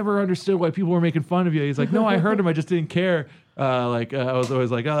never understood why people were making fun of you. He's like, no, I heard him, I just didn't care. I was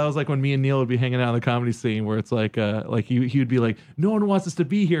always like, oh, that was like when me and Neil would be hanging out in the comedy scene where it's like he would be like, no one wants us to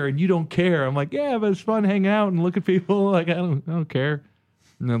be here and you don't care. I'm like, yeah, but it's fun hanging out and look at people. Like I don't care.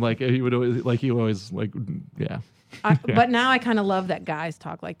 And then like he would always yeah. But now I kind of love that guys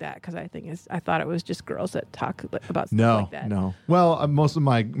talk like that because I thought it was just girls that talk about stuff No, like that. no. Well, most of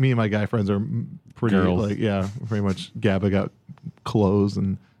me and my guy friends are pretty Girls. like, yeah, pretty much gabbing out clothes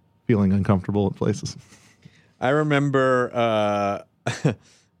and feeling uncomfortable at places. I remember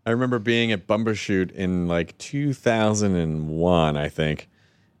being at Bumbershoot in like 2001, I think.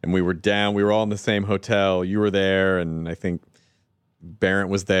 And we were all in the same hotel. You were there, and I think Barrett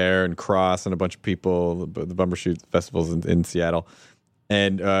was there, and Cross, and a bunch of people, the Bumbershoot festivals in Seattle.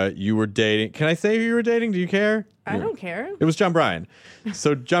 And you were dating. Can I say who you were dating? Do you care? I don't care. It was John Bryan.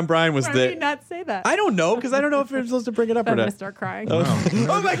 So John Bryan was Why the. would you not say that? I don't know, because I don't know if you're supposed to bring it up or I'm gonna not. start crying.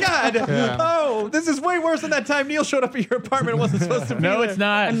 Oh my God! Oh, this is way worse than that time Neil showed up at your apartment and wasn't supposed to be no, there. it's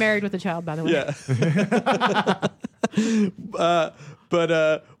not. I'm married with a child, by the way. Yeah.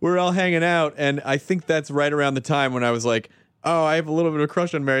 But we're all hanging out, and I think that's right around the time when I was like, oh, I have a little bit of a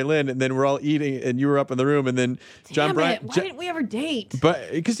crush on Mary Lynn, and then we're all eating, and you were up in the room, and then John Damn Bryan. it. Why didn't we ever date?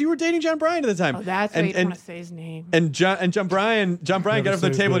 But because you were dating John Bryan at the time. Oh, that's why you don't want to say his name. And John Bryan got up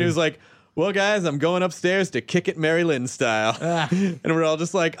from the table and he was like, well, guys, I'm going upstairs to kick it Mary Lynn style. And we're all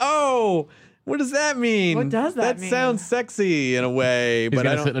just like, oh, what does that mean? What does that mean? That sounds sexy in a way, He's but I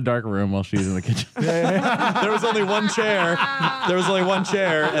gonna don't. sit in a dark room while she's in the kitchen. There was only one chair.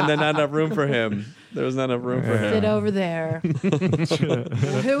 And then not enough room for him. There was not enough room for him. Sit over there.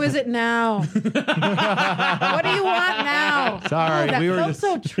 Who is it now? What do you want now? Sorry, that we were felt just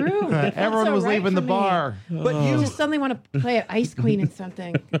so true. That felt everyone so was right leaving for the me. bar. But I just suddenly want to play at Ice Queen and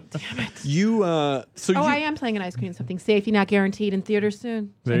something. Damn it. I am playing an Ice Queen and something. Safety not guaranteed in theaters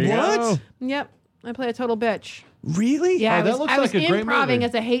soon. There you What? go. Yep. I play a total bitch. Really? Yeah, Oh, I that was, looks I was like a great improvising movie.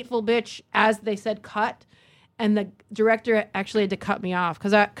 as a hateful bitch as they said cut. And the director actually had to cut me off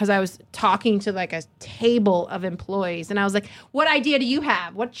because I was talking to like a table of employees. And I was like, what idea do you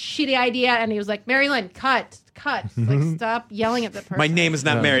have? What shitty idea? And he was like, Mary Lynn, cut. Like, stop yelling at the person. My name is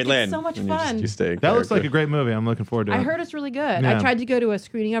not Mary Lynn. so much And fun. You stay That looks like a character. great movie. I'm looking forward to it. I heard it's really good. Yeah. I tried to go to a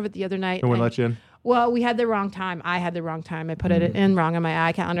screening of it the other night. And wouldn't and- let you in? Well, we had the wrong time. I had the wrong time. I put it in wrong on my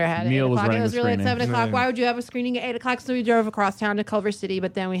eye calendar. I had it at Neil 8 was o'clock. It running was the really at screening. 7 o'clock. Why would you have a screening at 8 o'clock? So we drove across town to Culver City,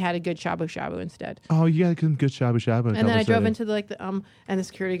 but then we had a good shabu shabu instead. Oh, you got some good shabu shabu. And then I drove into and the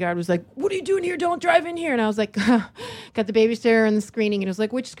security guard was like, "What are you doing here? Don't drive in here." And I was like, "Got the babysitter and the screening." And he was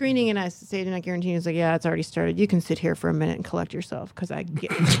like, "Which screening?" And I said, "Not guaranteed." He was like, "Yeah, it's already started. You can sit here for a minute and collect yourself." Because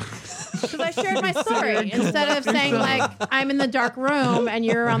I shared my story instead of saying like I'm in the dark room and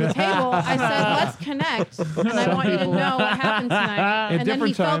you're around the table. I said, "Let's connect, and I want you to know what happened tonight." And then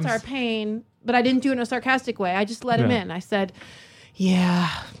he different felt times. our pain, but I didn't do it in a sarcastic way. I just let him Yeah. in. I said, "Yeah,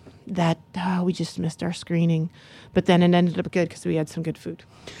 that we just missed our screening." But then it ended up good because we had some good food.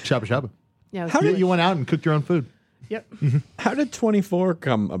 shabu shabu. Yeah, it was How did delicious. you went out and cooked your own food? Yep. How did 24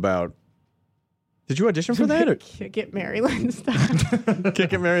 come about? Did you audition for that? Or Get Mary Lynn stuff.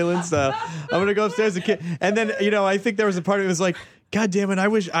 kick it Mary Lynn style? I'm going to go upstairs and kick. And then, I think there was a part of it was like, God damn it, I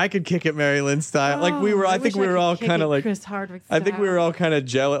wish I could kick it Mary Lynn style. Like I think we were all kind of like, Chris Hardwick I think we were all kind of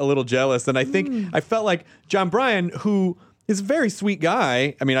a little jealous. And I think I felt like John Bryan, who is a very sweet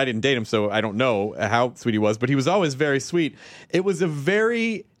guy. I mean, I didn't date him, so I don't know how sweet he was, but he was always very sweet. It was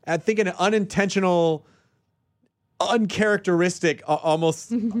I think an unintentional, uncharacteristic,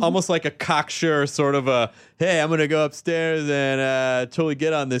 almost like a cocksure sort of a, hey, I'm going to go upstairs and totally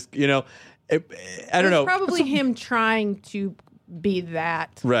get on this, I don't know. Probably him trying to be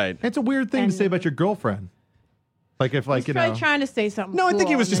that. Right. It's a weird thing to say about your girlfriend. Like if like He's probably trying to say something. No, I think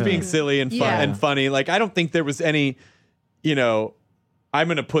he cool was just and being then- silly and fun Yeah. and funny. Like I don't think there was any, I'm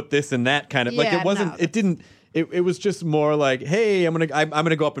gonna put this and that kind of like Yeah, it wasn't. no, It didn't. It was just more like, hey, I'm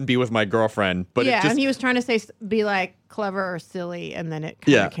gonna go up and be with my girlfriend. But yeah, it just, and he was trying to be like clever or silly, and then it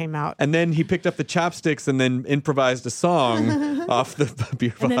kind of came out. And then he picked up the chopsticks and then improvised a song off the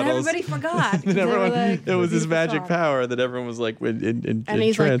beer And then bottles. everybody forgot. And 'cause they were everyone, like, it was his beautiful magic song. power that everyone was like in And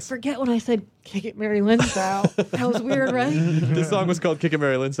he's like, trance. forget when I said "Kick It, Mary Lynn" style. That was weird, right? This song was called Kick It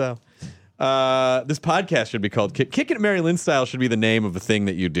Mary Lynn Style. This podcast should be called Kick It Mary Lynn Style should be the name of the thing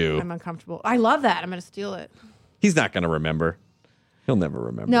that you do. I'm uncomfortable. I love that. I'm going to steal it. He's not going to remember. He'll never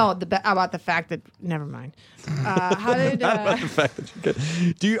remember. No, about the fact that. Never mind. How did? About the fact that you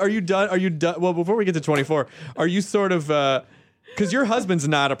could. Are you done? Are you done? Well, before we get to 24, are you sort of because your husband's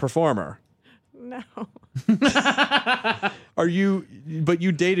not a performer? No. Are you? But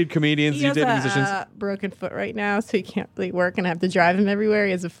you dated comedians. He You has dated a musicians. broken foot right now, so he can't really work, and I have to drive him everywhere.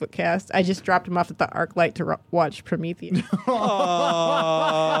 He has a foot cast. I just dropped him off at the ArcLight to watch Prometheus. And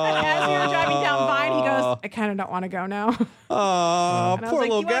as we were driving down Vine, he goes, "I kind of don't want to go now." Oh, And I was poor like,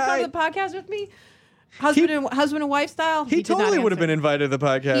 little "You want to guy. come to the podcast with me? Husband and wife style?" He did not totally would have answer. been invited to the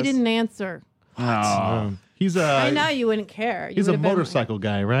podcast. He didn't answer. He's I know you wouldn't care. You He's a would have been- motorcycle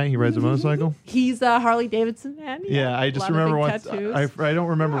guy, right? He rides a motorcycle. He's a Harley Davidson man. Yeah, I A just lot of remember big once. tattoos. I don't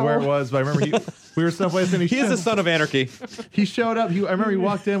remember where it was, but I remember we were someplace and He is a son of anarchy. he showed up. I remember he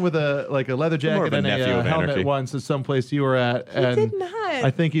walked in with a leather More jacket of a and nephew a of helmet anarchy. once at some place you were at. And did not.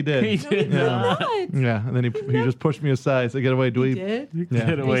 I think he did. He did not. Yeah, and then he just pushed me aside. Said, "Get away, dweeb." Did? Yeah.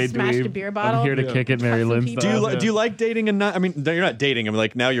 Get away, smashed dweeb. a beer bottle? I'm here to kick it, Mary Cut some Lynn. people. Style. Do you like dating and not? I mean, no, you're not dating. I'm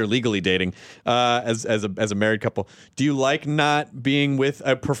like now you're legally dating as a married couple. Do you like not being with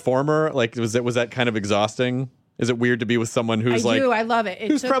a performer? Like was that kind of exhausting? Is it weird to be with someone who's I do. I love it.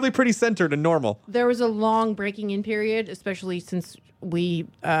 who's probably pretty centered and normal? There was a long breaking in period, especially since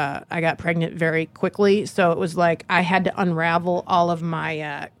I got pregnant very quickly. So it was like I had to unravel all of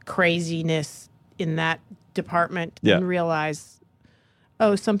my craziness in that department and realize,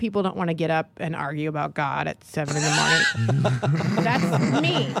 oh, some people don't want to get up and argue about God at 7 a.m. That's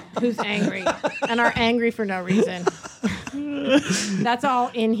me who's angry and are angry for no reason. That's all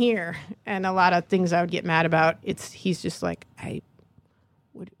in here. And a lot of things I would get mad about. He's just like,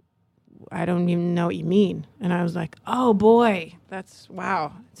 I don't even know what you mean. And I was like, oh boy,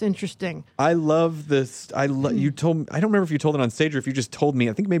 wow. It's interesting. I love this. You told me, I don't remember if you told it on stage or if you just told me.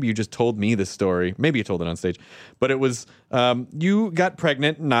 I think maybe you just told me this story. Maybe you told it on stage, but it was you got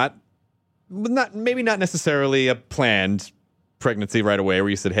pregnant, maybe not necessarily a planned pregnancy right away where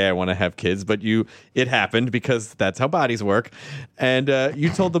you said, hey, I want to have kids, but it happened because that's how bodies work. And you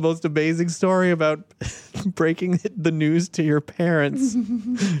told the most amazing story about breaking the news to your parents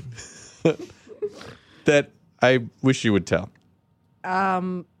that I wish you would tell.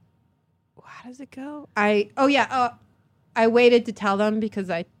 How does it go? I waited to tell them because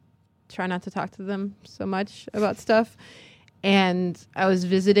I try not to talk to them so much about stuff. And I was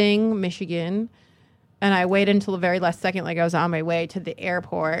visiting Michigan, and I waited until the very last second, like I was on my way to the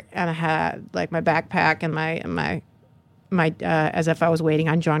airport, and I had like my backpack and my as if I was waiting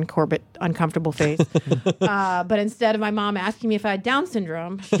on John Corbett uncomfortable face. But instead of my mom asking me if I had Down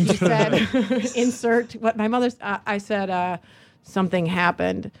syndrome, she said, insert what my mother's, I said, something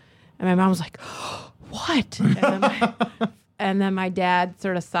happened. And my mom was like, what? And then my dad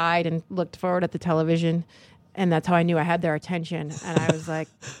sort of sighed and looked forward at the television. And that's how I knew I had their attention. And I was like,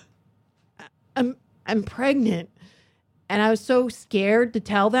 I'm pregnant. And I was so scared to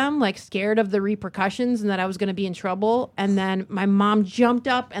tell them, like scared of the repercussions and that I was going to be in trouble. And then my mom jumped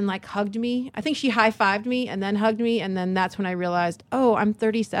up and like hugged me. I think she high-fived me and then hugged me. And then that's when I realized, oh, I'm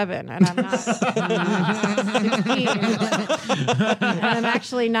 37 and I'm not 16. And I'm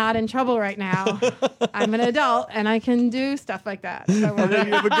actually not in trouble right now. I'm an adult and I can do stuff like that. So And then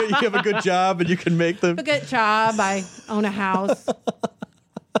you have a good job and you can make a good job. I own a house.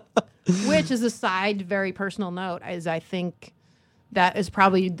 Which is a side, very personal note, is I think that is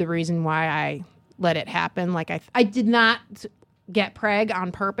probably the reason why I let it happen. Like I did not get preg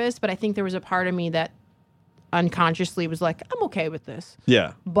on purpose, but I think there was a part of me that unconsciously was like, I'm okay with this.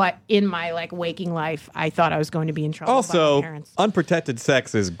 Yeah. But in my like waking life, I thought I was going to be in trouble by Also, my parents. unprotected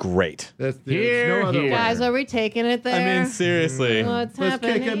sex is great. There's Here, no other here. way. Guys, are we taking it there? I mean, seriously. What's Let's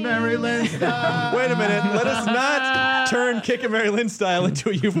happening? kick it, Mary Lynn style. Wait a minute. Let us not turn Kick It Mary Lynn style into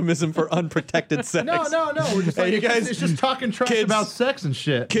a euphemism for unprotected sex. No. We're just Hey, like, you guys- it's just talking trash kids- about sex and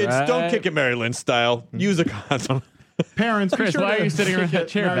shit. Kids, don't Right. kick it Mary Lynn style. Use a condom. Parents, be Chris, sure why to are you sitting around kick that it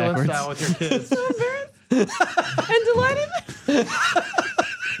chair Mary Lynn backwards? style with your kids. And delighted?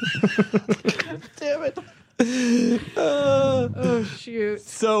 Damn it. Oh shoot!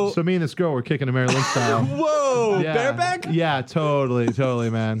 So me and this girl were kicking a Mary Lynn style. Whoa, Yeah. bareback? Yeah, totally,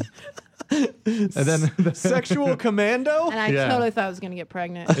 man. And then Sexual commando? And I Yeah. totally thought I was going to get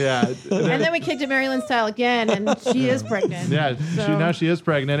pregnant. yeah, And then we kicked it Mary Lynn style again, and she is pregnant. yeah. So- Now she is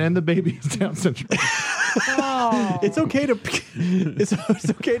pregnant, and the baby is Down syndrome. Oh. It's okay to it's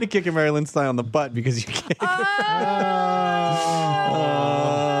okay to kick a Marilyn style on the butt because you can't.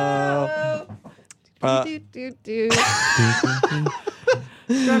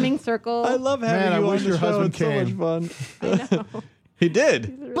 Drumming circle. I love having Man, I you wish on the your show. husband It's so came. much fun. He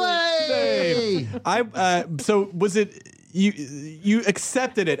did. So was it you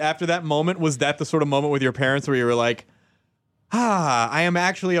accepted it after that moment? Was that the sort of moment with your parents where you were like, I am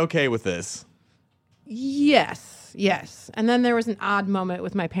actually okay with this? Yes. And then there was an odd moment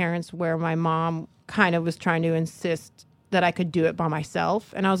with my parents where my mom kind of was trying to insist that I could do it by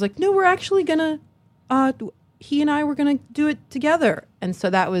myself. And I was like, no, we're actually going to, he and I were going to do it together. And so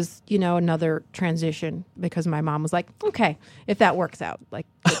that was, another transition because my mom was like, okay, if that works out. Like,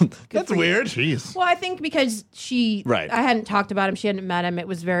 good That's for you. weird. Jeez. Well, I think because Right. I hadn't talked about him. She hadn't met him. It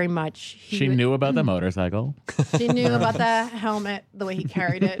was very much. She knew about the motorcycle. She knew about the helmet, the way he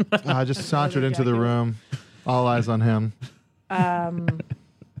carried it. I just sauntered into the jacket. room. All eyes on him.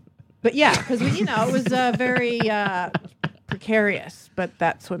 But yeah, because it was very precarious, but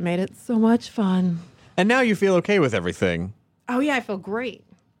that's what made it so much fun. And now you feel okay with everything. Oh yeah, I feel great.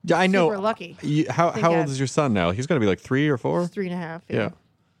 Yeah, I know. Super lucky. How Thank old God. is your son now? He's got to be like 3 or 4. It's 3.5. Yeah.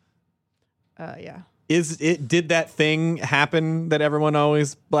 Yeah. Did that thing happen that everyone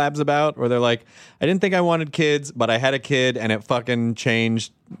always blabs about where they're like, I didn't think I wanted kids, but I had a kid and it fucking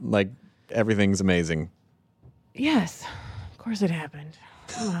changed, like everything's amazing. Yes, of course it happened.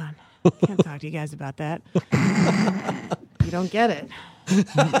 Come on, can't talk to you guys about that. You don't get it.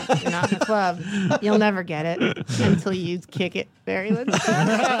 You're not in the club. You'll never get it until you kick it, Barry. Let's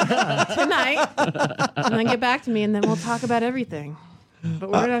tonight, and then get back to me, and then we'll talk about everything.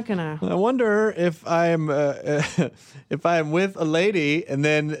 But we're not gonna. I wonder if I'm with a lady and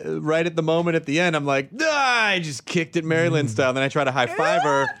then right at the moment at the end I'm like, I just kicked it Marilyn style. Then I try to high five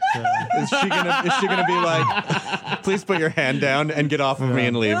her. Is she gonna be like, please put your hand down and get off of me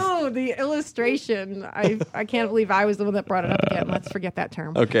and leave? No, the illustration. I can't believe I was the one that brought it up again. Let's forget that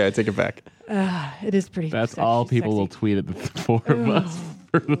term. Okay, I take it back. It is pretty. That's sexy, all people will sexy. tweet at the four of us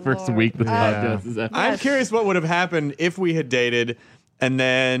for the first week this podcast is ever. I'm curious what would have happened if we had dated. And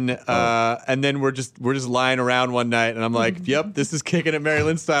then we're just lying around one night, and I'm like, "Yep, this is kicking it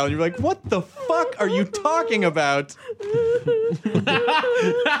Marilyn style." And you're like, "What the fuck are you talking about?"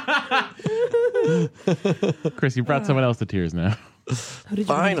 Chris, you brought someone else to tears now. Who did you bring to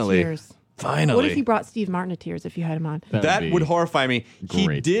Finally. tears? Finally, What if you brought Steve Martin to tears if you had him on? that be would horrify me. He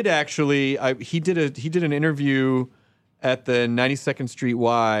great. did actually. He did an interview at the 92nd Street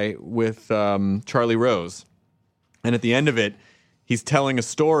Y with Charlie Rose, and at the end of it, he's telling a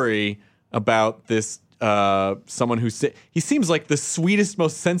story about this someone who he seems like the sweetest,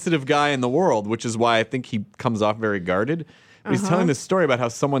 most sensitive guy in the world, which is why I think he comes off very guarded. But he's telling this story about how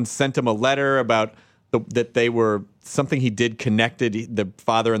someone sent him a letter about that they were something he did connected the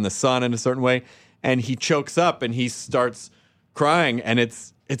father and the son in a certain way, and he chokes up and he starts crying, and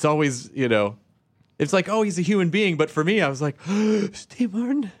it's always it's like, oh, he's a human being, but for me I was like, Steve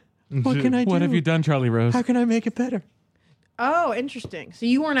Martin, what can I do? What have you done, Charlie Rose? How can I make it better? Oh, interesting. So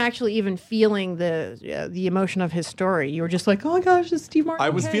you weren't actually even feeling the emotion of his story. You were just like, oh my gosh, it's Steve Martin. I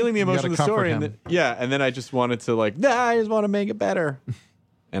was okay. feeling the emotion of the gotta story, comfort and then I just wanted to I just want to make it better,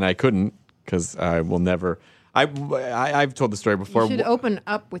 and I couldn't because I will never. I've told the story before. You should open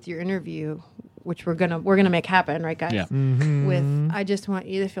up with your interview, which we're gonna make happen, right, guys? Yeah. With I just want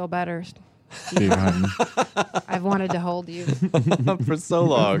you to feel better. Steve Martin. I've wanted to hold you for so as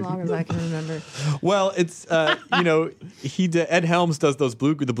long. long as I can remember. Well, it's Ed Helms does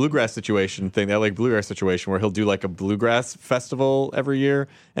the bluegrass situation thing, the LA bluegrass situation, where he'll do like a bluegrass festival every year,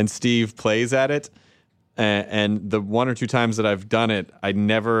 and Steve plays at it. And the one or two times that I've done it,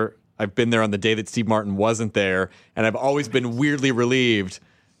 I've been there on the day that Steve Martin wasn't there, and I've always been weirdly relieved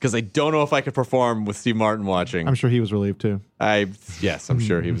because I don't know if I could perform with Steve Martin watching. I'm sure he was relieved too. Yes, I'm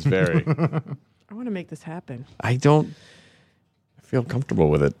sure he was very. I want to make this happen. I don't feel comfortable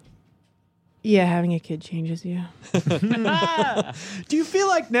with it. Yeah, having a kid changes you. Do you feel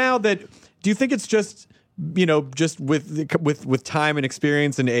like now that? Do you think it's just just with time and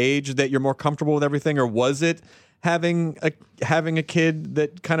experience and age that you're more comfortable with everything, or was it having a kid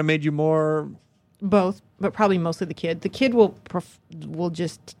that kind of made you more? Both, but probably mostly the kid. The kid will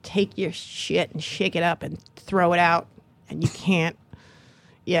just take your shit and shake it up and throw it out, and you can't.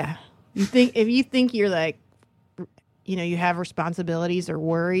 Yeah, if you think you're like you have responsibilities or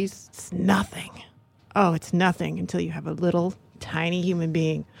worries. It's nothing. Oh, it's nothing until you have a little tiny human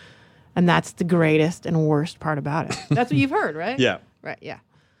being. And that's the greatest and worst part about it. That's what you've heard, right? Yeah. Right, yeah.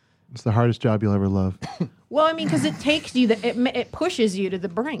 It's the hardest job you'll ever love. Well, I mean, because it takes you, it pushes you to the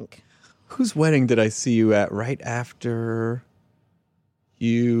brink. Whose wedding did I see you at right after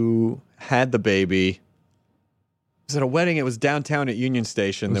you had the baby? Was it a wedding? It was downtown at Union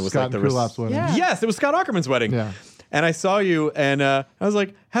Station. There was Scott like and Kulop's wedding. Yeah. Yes, it was Scott Ackerman's wedding. Yeah. And I saw you, and I was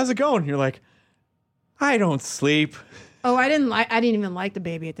like, "How's it going?" And you're like, "I don't sleep." Oh, I didn't even like the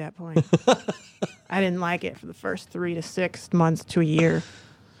baby at that point. I didn't like it for the first 3 to 6 months to a year.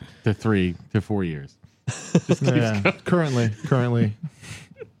 To 3 to 4 years. Yeah. Currently.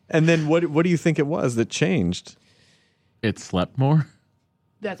 And then what do you think it was that changed? It slept more.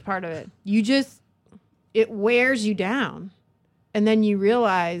 That's part of it. It wears you down. And then you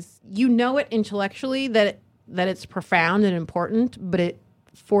realize, it intellectually that it's profound and important, but it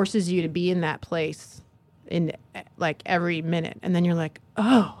forces you to be in that place in like every minute. And then you're like,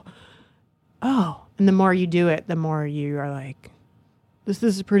 oh. And the more you do it, the more you are like, this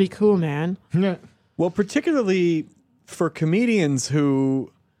is pretty cool, man. Yeah. Well, particularly for comedians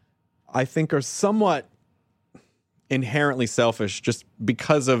who I think are somewhat inherently selfish just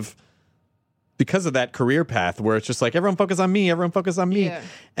because of that career path where it's just like everyone focus on me. Yeah.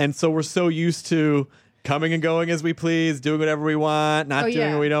 And so we're so used to coming and going as we please, doing whatever we want, not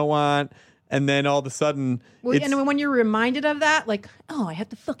doing what we don't want. And then all of a sudden, and when you're reminded of that, like, oh, I have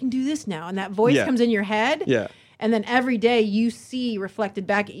to fucking do this now. And that voice comes in your head. Yeah. And then every day you see reflected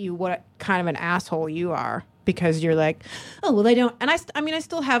back at you what kind of an asshole you are. Because you're like, oh, well, they don't. And I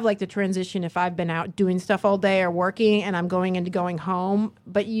still have like the transition if I've been out doing stuff all day or working and I'm going home.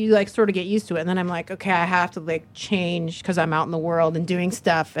 But you like sort of get used to it. And then I'm like, okay, I have to like change because I'm out in the world and doing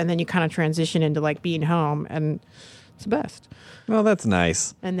stuff. And then you kind of transition into like being home. And it's the best. Well, that's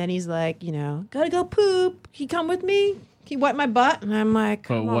nice. And then he's like, gotta go poop. Can you come with me? Can you wipe my butt? And I'm like,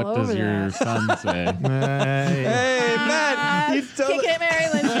 But I'm what all does over your that. son say? Hey, Matt, you Kick it,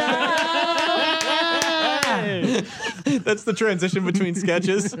 Maryland That's the transition between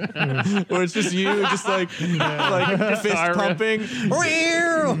sketches where it's just you just like fist pumping.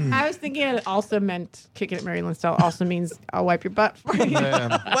 I was thinking it also meant kick it at Maryland style also means I'll wipe your butt for you.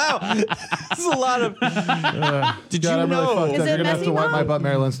 Wow. This is a lot of Did God, you I'm know? really fucked Is up. it You're gonna have messy, to wipe Mom? my butt,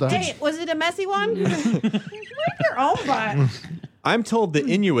 Maryland style. Hey, was it a messy one? Wipe your own butt. I'm told the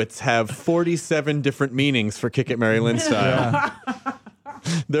Inuits have 47 different meanings for kick it Maryland style.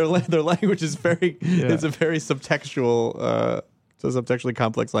 Their language is it's a very subtextual it's a subtextually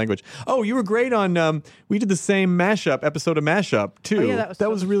complex language. Oh, you were great on we did the same episode of Mashup too. Oh, yeah, that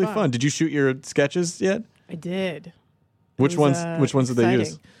was so really fun. fun. Did you shoot your sketches yet? I did. Which ones did they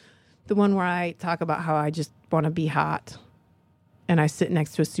use? The one where I talk about how I just want to be hot. And I sit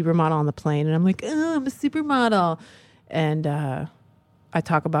next to a supermodel on the plane and I'm like, oh, I'm a supermodel. And I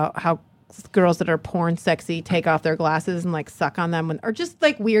talk about how girls that are porn sexy take off their glasses and like suck on them or just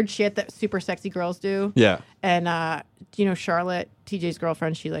like weird shit that super sexy girls do. Yeah. And Charlotte, TJ's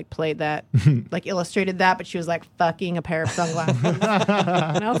girlfriend, she like played that, like illustrated that, but she was like fucking a pair of sunglasses. And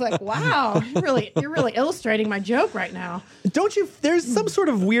I was like, wow, you're really illustrating my joke right now. Don't you? There's some sort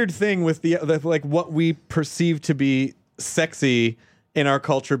of weird thing with the like what we perceive to be sexy in our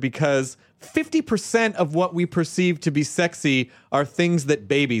culture because 50% of what we perceive to be sexy are things that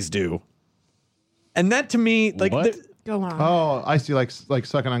babies do. And that to me, like, What? Go on. Oh, I see. Like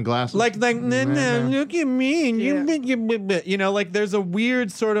sucking on glasses. look at me, and you know, like there's a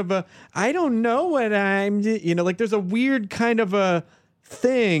weird sort of a, I don't know what like there's a weird kind of a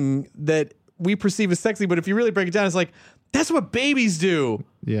thing that we perceive as sexy, but if you really break it down, it's like, that's what babies do.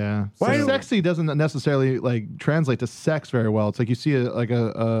 Yeah. Why do- Sexy doesn't necessarily like translate to sex very well. It's like you see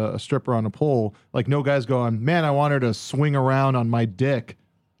a stripper on a pole, like no guy's going, man, I want her to swing around on my dick.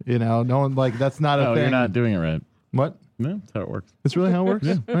 No one like that's not a No, thing. you're not doing it right. What? No, that's how it works. It's really how it works?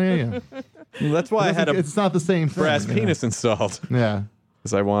 Oh, yeah. Well, that's why I had a It's not the same thing. brass penis installed. Yeah.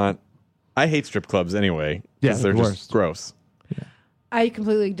 Because I hate strip clubs anyway. Yeah, Because they're the just worst. gross. I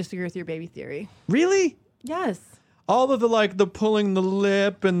completely disagree with your baby theory. Really? Yes. All of the pulling the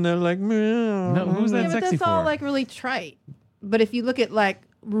lip and they're like, No, who's that Yeah, but sexy that's all for? like really trite. But if you look at like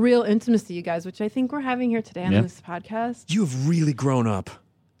real intimacy, you guys, which I think we're having here today on Yeah. this podcast. You've really grown up.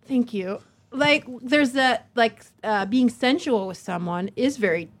 Thank you. Like there's that being sensual with someone is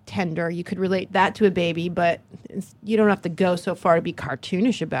very tender. You could relate that to a baby, but you don't have to go so far to be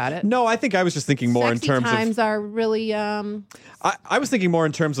cartoonish about it. No, I think I was just thinking more Sexy in terms times of. are really I was thinking more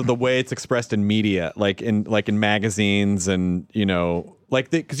in terms of the way it's expressed in media, like in magazines and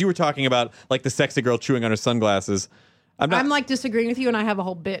because you were talking about like the sexy girl chewing on her sunglasses. I'm like disagreeing with you, and I have a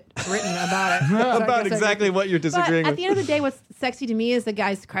whole bit written about it. So I About guess I exactly agree. what you're disagreeing But at with. the end of the day, what's sexy to me is the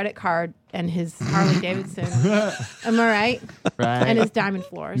guy's credit card and his Harley Davidson. Am I right? Right. And his diamond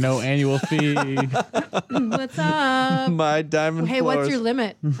floors. No annual fee. What's up? My diamond Hey, floors. what's your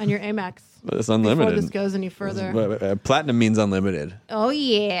limit on your Amex? It's Before unlimited. this goes any further. Platinum means unlimited. Oh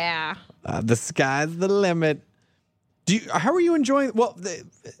yeah. The sky's the limit. How are you enjoying? Well,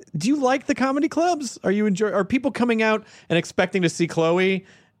 do you like the comedy clubs? Are people coming out and expecting to see Chloe?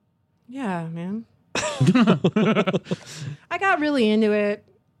 Yeah, man. I got really into it.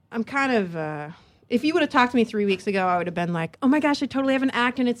 I'm kind of. If you would have talked to me 3 weeks ago, I would have been like, "Oh my gosh, I totally have an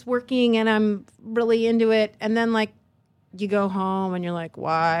act and it's working, and I'm really into it." And then like, you go home and you're like,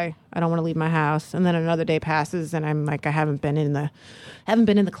 "Why? I don't want to leave my house." And then another day passes, and I'm like, I haven't been in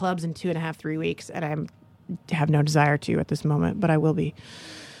the clubs in 2.5, 3 weeks, and I have no desire to at this moment, but I will be.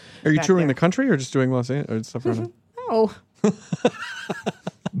 Are you Back touring there. the country or just doing Los Angeles or stuff around? Oh.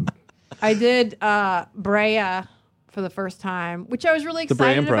 I did Brea for the first time, which I was really The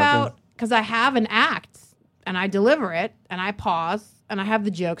Brea excited Improv, about because I have an act and I deliver it and I pause and I have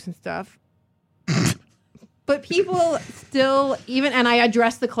the jokes and stuff. But people still and I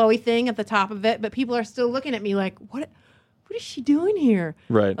address the Chloe thing at the top of it, but people are still looking at me like, what is she doing here?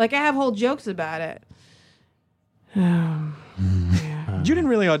 Right. Like I have whole jokes about it. You didn't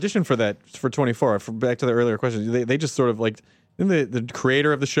really audition for that for 24. Back to the earlier question, they just sort of like the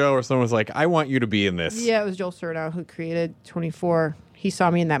creator of the show or someone was like, I want you to be in this. Yeah, it was Joel Serno who created 24. He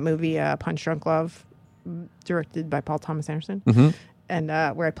saw me in that movie, Punch Drunk Love, directed by Paul Thomas Anderson, and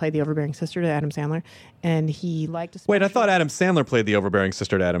where I played the overbearing sister to Adam Sandler. And he liked to. Wait, I thought Adam Sandler played the overbearing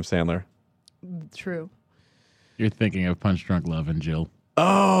sister to Adam Sandler. True. You're thinking of Punch Drunk Love and Jill.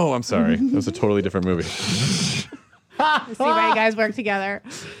 Oh, I'm sorry. That was a totally different movie. See why you guys work together.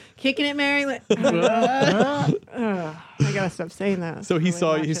 Kicking it, Mary. I gotta stop saying that. So he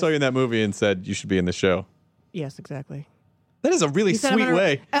saw you in that movie and said you should be in the show. Yes, exactly. That is a really He said, sweet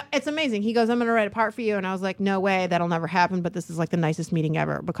way. It's amazing. He goes, I'm going to write a part for you. And I was like, no way. That'll never happen. But this is like the nicest meeting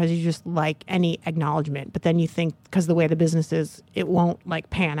ever because you just like any acknowledgement. But then you think, because the way the business is, it won't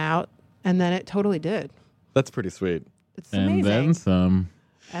like pan out. And then it totally did. That's pretty sweet. It's And amazing. then some.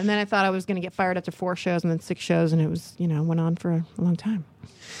 And then I thought I was going to get fired after 4 shows and then 6 shows. And it was, went on for a long time.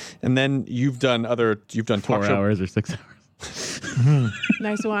 And then you've done 4 talk show. hours or 6 hours.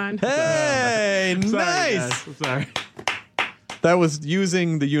 Nice one. Hey, nice. I'm sorry. That was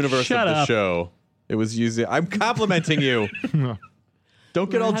using the universe Shut of the up. show. It was using. I'm complimenting you.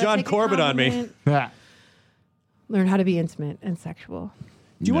 Don't get all Learn how to John take a Corbett on me. compliment. Learn how to be intimate and sexual.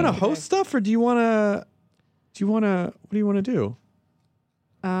 Do you want to host stuff or do you want to? What do you want to do?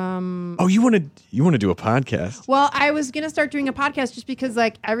 Oh, you want to do a podcast? Well, I was going to start doing a podcast just because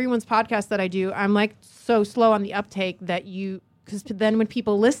like everyone's podcast that I do, I'm like so slow on the uptake that because then when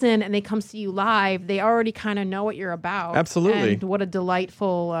people listen and they come see you live, they already kind of know what you're about. Absolutely. And what a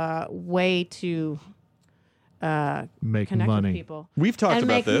delightful way to Make connect money. with people. We've talked and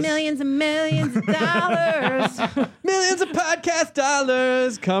about make this. millions and millions of dollars. Millions of podcast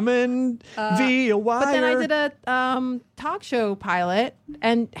dollars coming via wire. But then I did a talk show pilot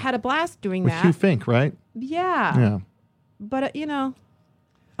and had a blast doing With that. Hugh Fink, right? Yeah. Yeah. But,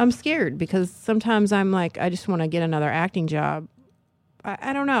 I'm scared because sometimes I'm like, I just want to get another acting job.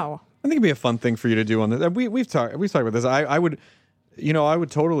 I don't know. I think it'd be a fun thing for you to do on this. We've talked about this. I would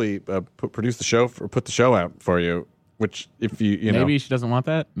totally produce the show or put the show out for you. Which if you know, Maybe she doesn't want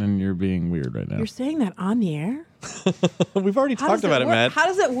that, then you're being weird right now. You're saying that on the air? we've already How talked does about it, work? Matt. How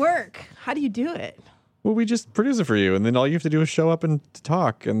does it work? How do you do it? Well, we just produce it for you, and then all you have to do is show up and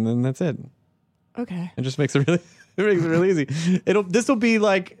talk, and then that's it. Okay. It just makes it really easy. This will be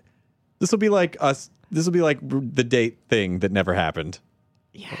like us. This will be like the date thing that never happened.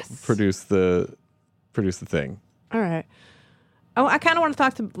 Yes. Produce the thing. All right. Oh, I kind of want to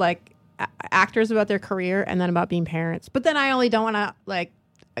talk to like actors about their career and then about being parents. But then I only don't want to like.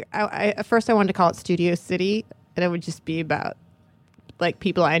 At first, I wanted to call it Studio City, and it would just be about like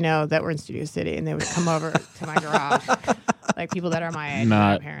people I know that were in Studio City, and they would come over to my garage, like people that are my age.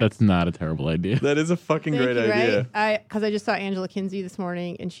 my parents. That's not a terrible idea. That is a fucking Thank great you, idea. right? Because I just saw Angela Kinsey this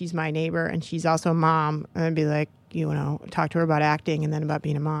morning, and she's my neighbor, and she's also a mom. And I'd be like, talk to her about acting, and then about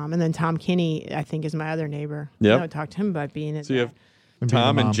being a mom. And then Tom Kinney, I think, is my other neighbor. Yep. I would talk to him about being it. So you have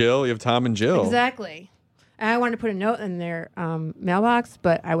Tom and Jill. You have Tom and Jill. Exactly. And I wanted to put a note in their mailbox,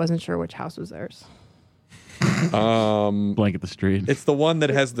 but I wasn't sure which house was theirs. Blanket the street. It's the one that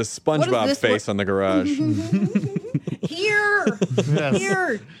has the SpongeBob this? face on the garage.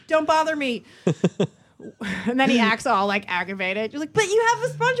 Here, don't bother me. And then he acts all like aggravated. You're like, but you have a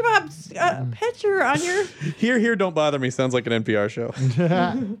SpongeBob picture on your. Here, don't bother me. Sounds like an NPR show.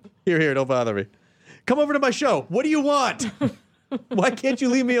 Here, don't bother me. Come over to my show. What do you want? Why can't you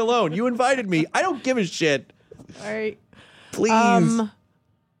leave me alone? You invited me. I don't give a shit. All right. Please.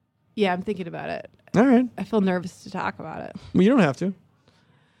 Yeah, I'm thinking about it. All right. I feel nervous to talk about it. Well, you don't have to.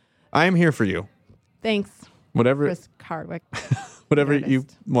 I am here for you. Thanks, Whatever, Chris Hardwick. whatever Nerdist. you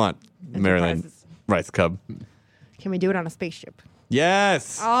want, Marilyn Enterprises. Rice Cub. Can we do it on a spaceship?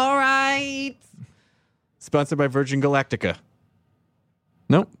 Yes. All right. Sponsored by Virgin Galactica.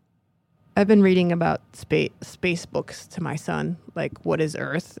 Nope. I've been reading about space books to my son, like what is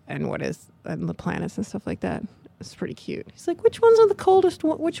Earth and and the planets and stuff like that. It's pretty cute. He's like, which one's the coldest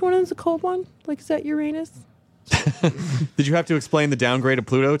one? Which one is the cold one? Like, is that Uranus? Did you have to explain the downgrade of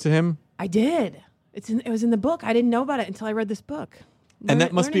Pluto to him? I did. It was in the book. I didn't know about it until I read this book. And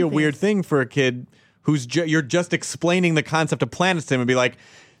that must be a weird thing for a kid who's you're just explaining the concept of planets to him and be like,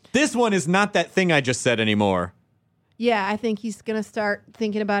 this one is not that thing I just said anymore. Yeah, I think he's going to start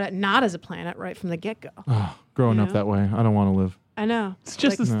thinking about it not as a planet right from the get-go. Growing You up know? that way, I don't want to live. I know. It's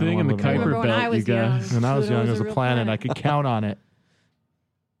just Like, this thing in the I remember Kuiper when I Belt, you was young. guys. When I was Pluto young, was it was a a real planet. planet. I could count on it.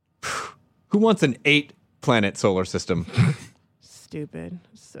 Who wants an 8-planet solar system? Stupid.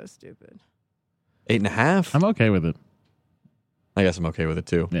 So stupid. 8.5? I'm okay with it. I guess I'm okay with it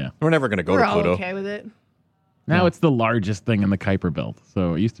too. Yeah. We're never going to go We're to all Pluto. okay with it. Now it's the largest thing in the Kuiper Belt.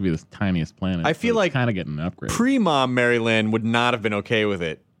 So it used to be this tiniest planet. I feel like kind of getting an upgrade. Pre-mom Mary Lynn would not have been okay with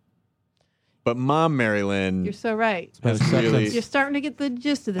it. But mom Mary Lynn You're so right. has really, You're starting to get the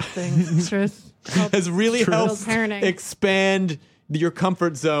gist of this thing, Tris. has really helped Parenting. expand your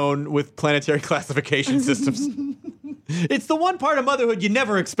comfort zone with planetary classification systems. It's the one part of motherhood you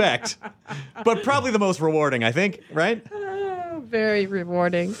never expect, but probably the most rewarding, I think, right? Very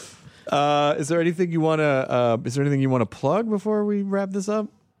rewarding. Is there anything you want to plug before we wrap this up?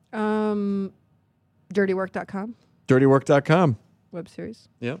 Dirtywork.com, Dirtywork.com. web series.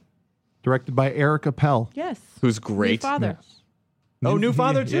 Yep. Directed by Eric Appel. Yes. Who's New great. father. Oh, new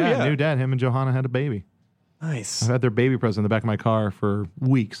father too, yeah. New dad. Him and Johanna had a baby. Nice. I've had their baby present in the back of my car for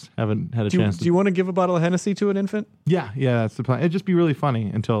weeks. Haven't had a chance Do you want to give a bottle of Hennessy to an infant? Yeah, that's the plan. It'd just be really funny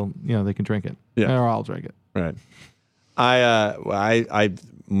until they can drink it. Yeah. Or I'll drink it. Right.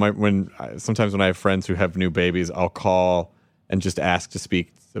 Sometimes when I have friends who have new babies, I'll call and just ask to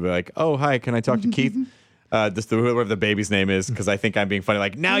speak. They'll be like, "Oh, hi, can I talk to Keith?" Just whoever the baby's name is, because I think I'm being funny.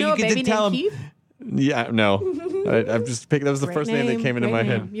 Like, now You know you a get baby to tell him. named Keith? Yeah, no. I'm just picking. That was the Great first name that came into great my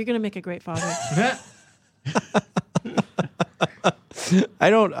name. head. You're gonna make a great father.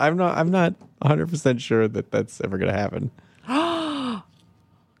 I'm not 100% sure that that's ever gonna happen.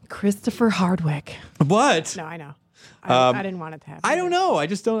 Christopher Hardwick. What? No, I know. I didn't want it to happen. I don't know. I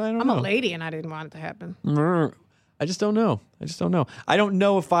don't I'm know. a lady, and I didn't want it to happen. I just don't know. I don't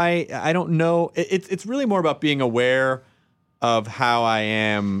know if I don't know. It's really more about being aware of how I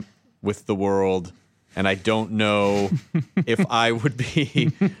am with the world, and I don't know if I would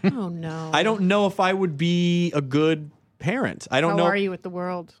be. Oh no. I don't know if I would be a good parent. I don't How know. are you with the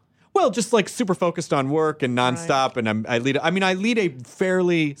world? Well, just like super focused on work and nonstop, and I lead a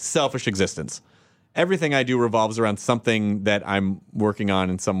fairly selfish existence. Everything I do revolves around something that I'm working on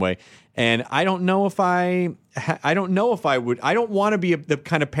in some way, and I don't know if I would. I don't want to be the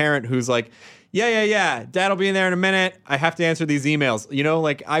kind of parent who's like, yeah, Dad'll be in there in a minute. I have to answer these emails.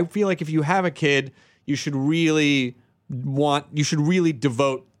 Like I feel like if you have a kid, you should really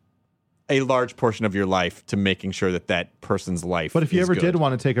devote a large portion of your life to making sure that person's life. But if you is ever good. did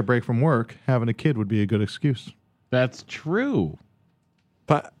want to take a break from work, having a kid would be a good excuse. That's true.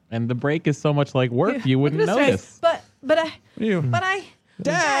 But And the break is so much like work, you wouldn't notice. But I.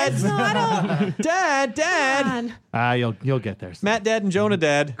 Dad, No, I don't. Dad, You'll get there. Matt, Dad, and Jonah,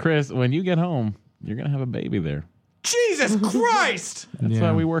 Dad. Chris, when you get home, you're going to have a baby there. Jesus Christ! That's Yeah.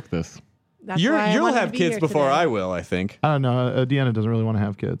 why we work this. That's You'll why I wanted have to be kids here before today. I will, I think. I don't know. Deanna doesn't really want to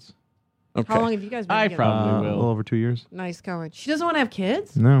have kids. Okay. How long have you guys been I together? probably A will. little over 2 years. Nice going. She doesn't want to have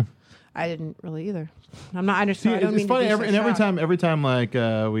kids? No. I didn't really either. I'm not. I See, understand. I don't it's mean funny. to be Every so time, like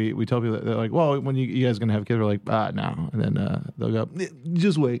we tell people, they're like, "Well, when you guys gonna have kids?" We're like, "No," and then they'll go,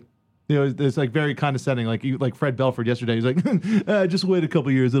 "Just wait." It's like very condescending. Like Fred Belford yesterday. He's like, "Just wait a couple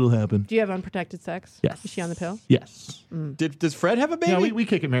years, it'll happen." Do you have unprotected sex? Yes. Is she on the pill? Yes. Does Fred have a baby? Yeah, we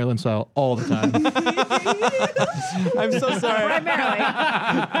kick it Maryland style all the time. I'm so sorry. Primarily.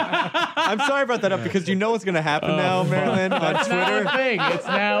 I'm sorry about that because you know what's going to happen now, Marilyn, on It's now a Twitter. thing. It's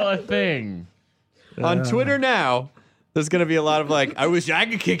now a thing. On Twitter now, There's going to be a lot of like, I wish I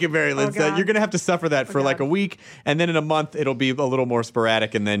could kick it, Mary Lynn. God. You're going to have to suffer that for like a week, and then in a month it'll be a little more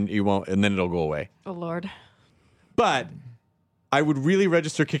sporadic, and then you won't, and then it'll go away. Oh Lord. But I would really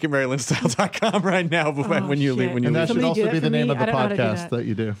register kickitmarylynstyle.com right now when you leave. And that should Somebody do also that be for the name me? of the I don't know how to do podcast that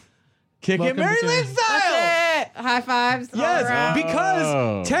you do. Kick It Welcome Mary to- Lynn Style. That's it. High fives. Yes, all around.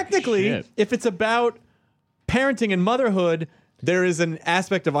 because technically, shit. if it's about parenting and motherhood, there is an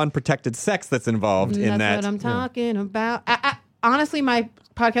aspect of unprotected sex that's involved in that. That's what I'm talking about. Honestly, my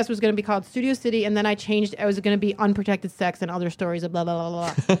podcast was going to be called Studio City, and then I changed. It was going to be unprotected sex and other stories of blah blah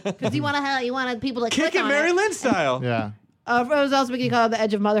blah blah. Because you wanted people to Kick click It on Mary it. Lynn Style. Yeah. It was also being called The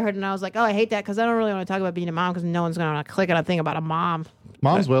Edge of Motherhood, and I was like, oh, I hate that because I don't really want to talk about being a mom because no one's going to want to click on a thing about a mom.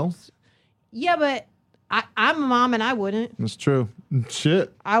 Moms will. Yeah, but I'm a mom, and I wouldn't. It's true.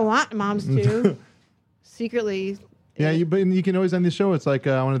 Shit. I want moms to secretly. Yeah, but you can always end the show. It's like,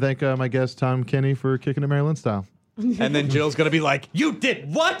 I want to thank my guest, Tom Kenny, for kicking it Mary Lynn Style. And then Jill's going to be like, you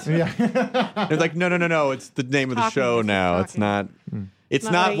did what? Yeah. It's like, no. It's the name of the Talking, show just now. talking. It's not. It's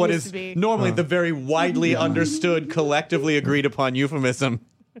Not not what it what used is to be. normally the very widely understood, collectively agreed upon euphemism.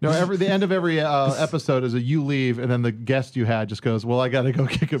 No, the end of every episode is a you leave, and then the guest you had just goes, well, I got to go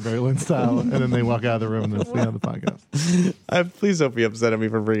kick it Mary Lynn Style. And then they walk out of the room, and that's the end of the podcast. Please don't be upset at me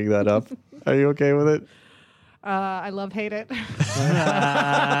for bringing that up. Are you okay with it? I love hate it.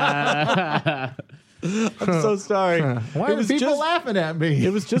 I'm so sorry. Why are people laughing at me?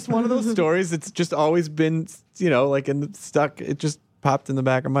 It was just one of those stories. It's just always been, stuck. It just popped in the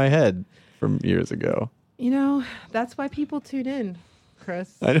back of my head from years ago. That's why people tune in,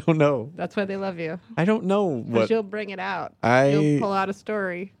 Chris. I don't know. That's why they love you. I don't know Because what. you'll bring it out. I- You'll pull out a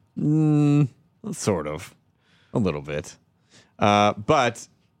story. Sort of. A little bit. But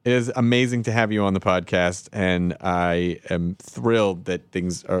it is amazing to have you on the podcast, and I am thrilled that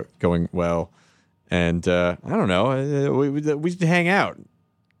things are going well. And I don't know. We should hang out.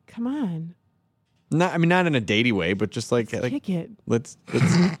 Come on. Not in a datey way, but just like Kick it. let's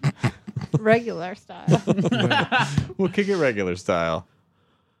Regular style. we'll kick it regular style.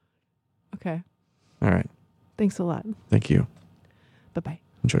 Okay. All right. Thanks a lot. Thank you. Bye-bye.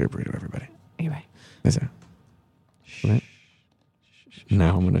 Enjoy your burrito, everybody. Anyway. Is it? Right.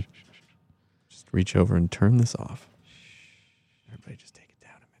 Now I'm gonna just reach over and turn this off. Everybody, just take it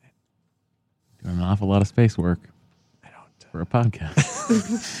down a minute. Doing an awful lot of space work I don't. for a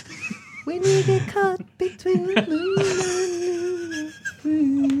podcast. When you get caught between the moon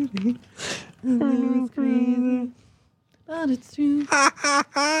and it's crazy, but it's true.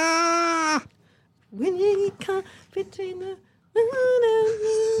 When you get caught between the moon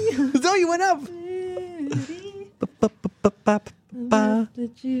and So you went up. the best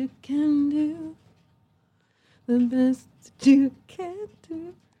that you can do, the best that you can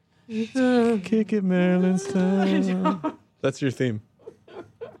do. Kick it, Marilyn style. That's your theme.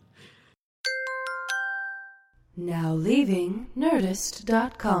 Now leaving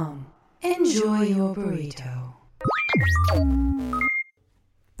Nerdist.com. Enjoy your burrito.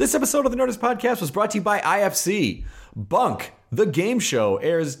 This episode of the Nerdist Podcast was brought to you by IFC. Bunk, the game show,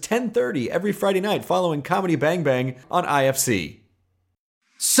 airs 10:30 every Friday night following Comedy Bang Bang on IFC.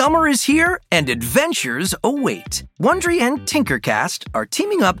 Summer is here and adventures await. Wondery and Tinkercast are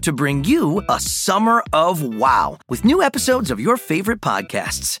teaming up to bring you a summer of wow with new episodes of your favorite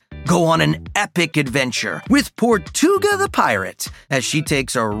podcasts. Go on an epic adventure with Portuga the Pirate as she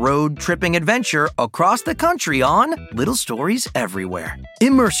takes a road-tripping adventure across the country on Little Stories Everywhere.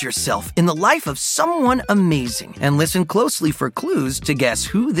 Immerse yourself in the life of someone amazing and listen closely for clues to guess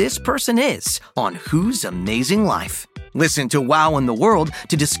who this person is on Whose Amazing Life. Listen to Wow in the World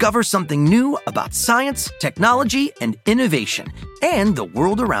to discover something new about science, technology, and innovation, and the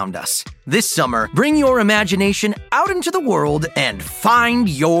world around us. This summer, bring your imagination out into the world and find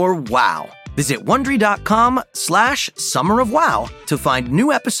your wow. Visit Wondery.com/Summer of Wow to find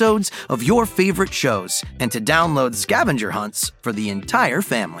new episodes of your favorite shows and to download scavenger hunts for the entire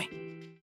family.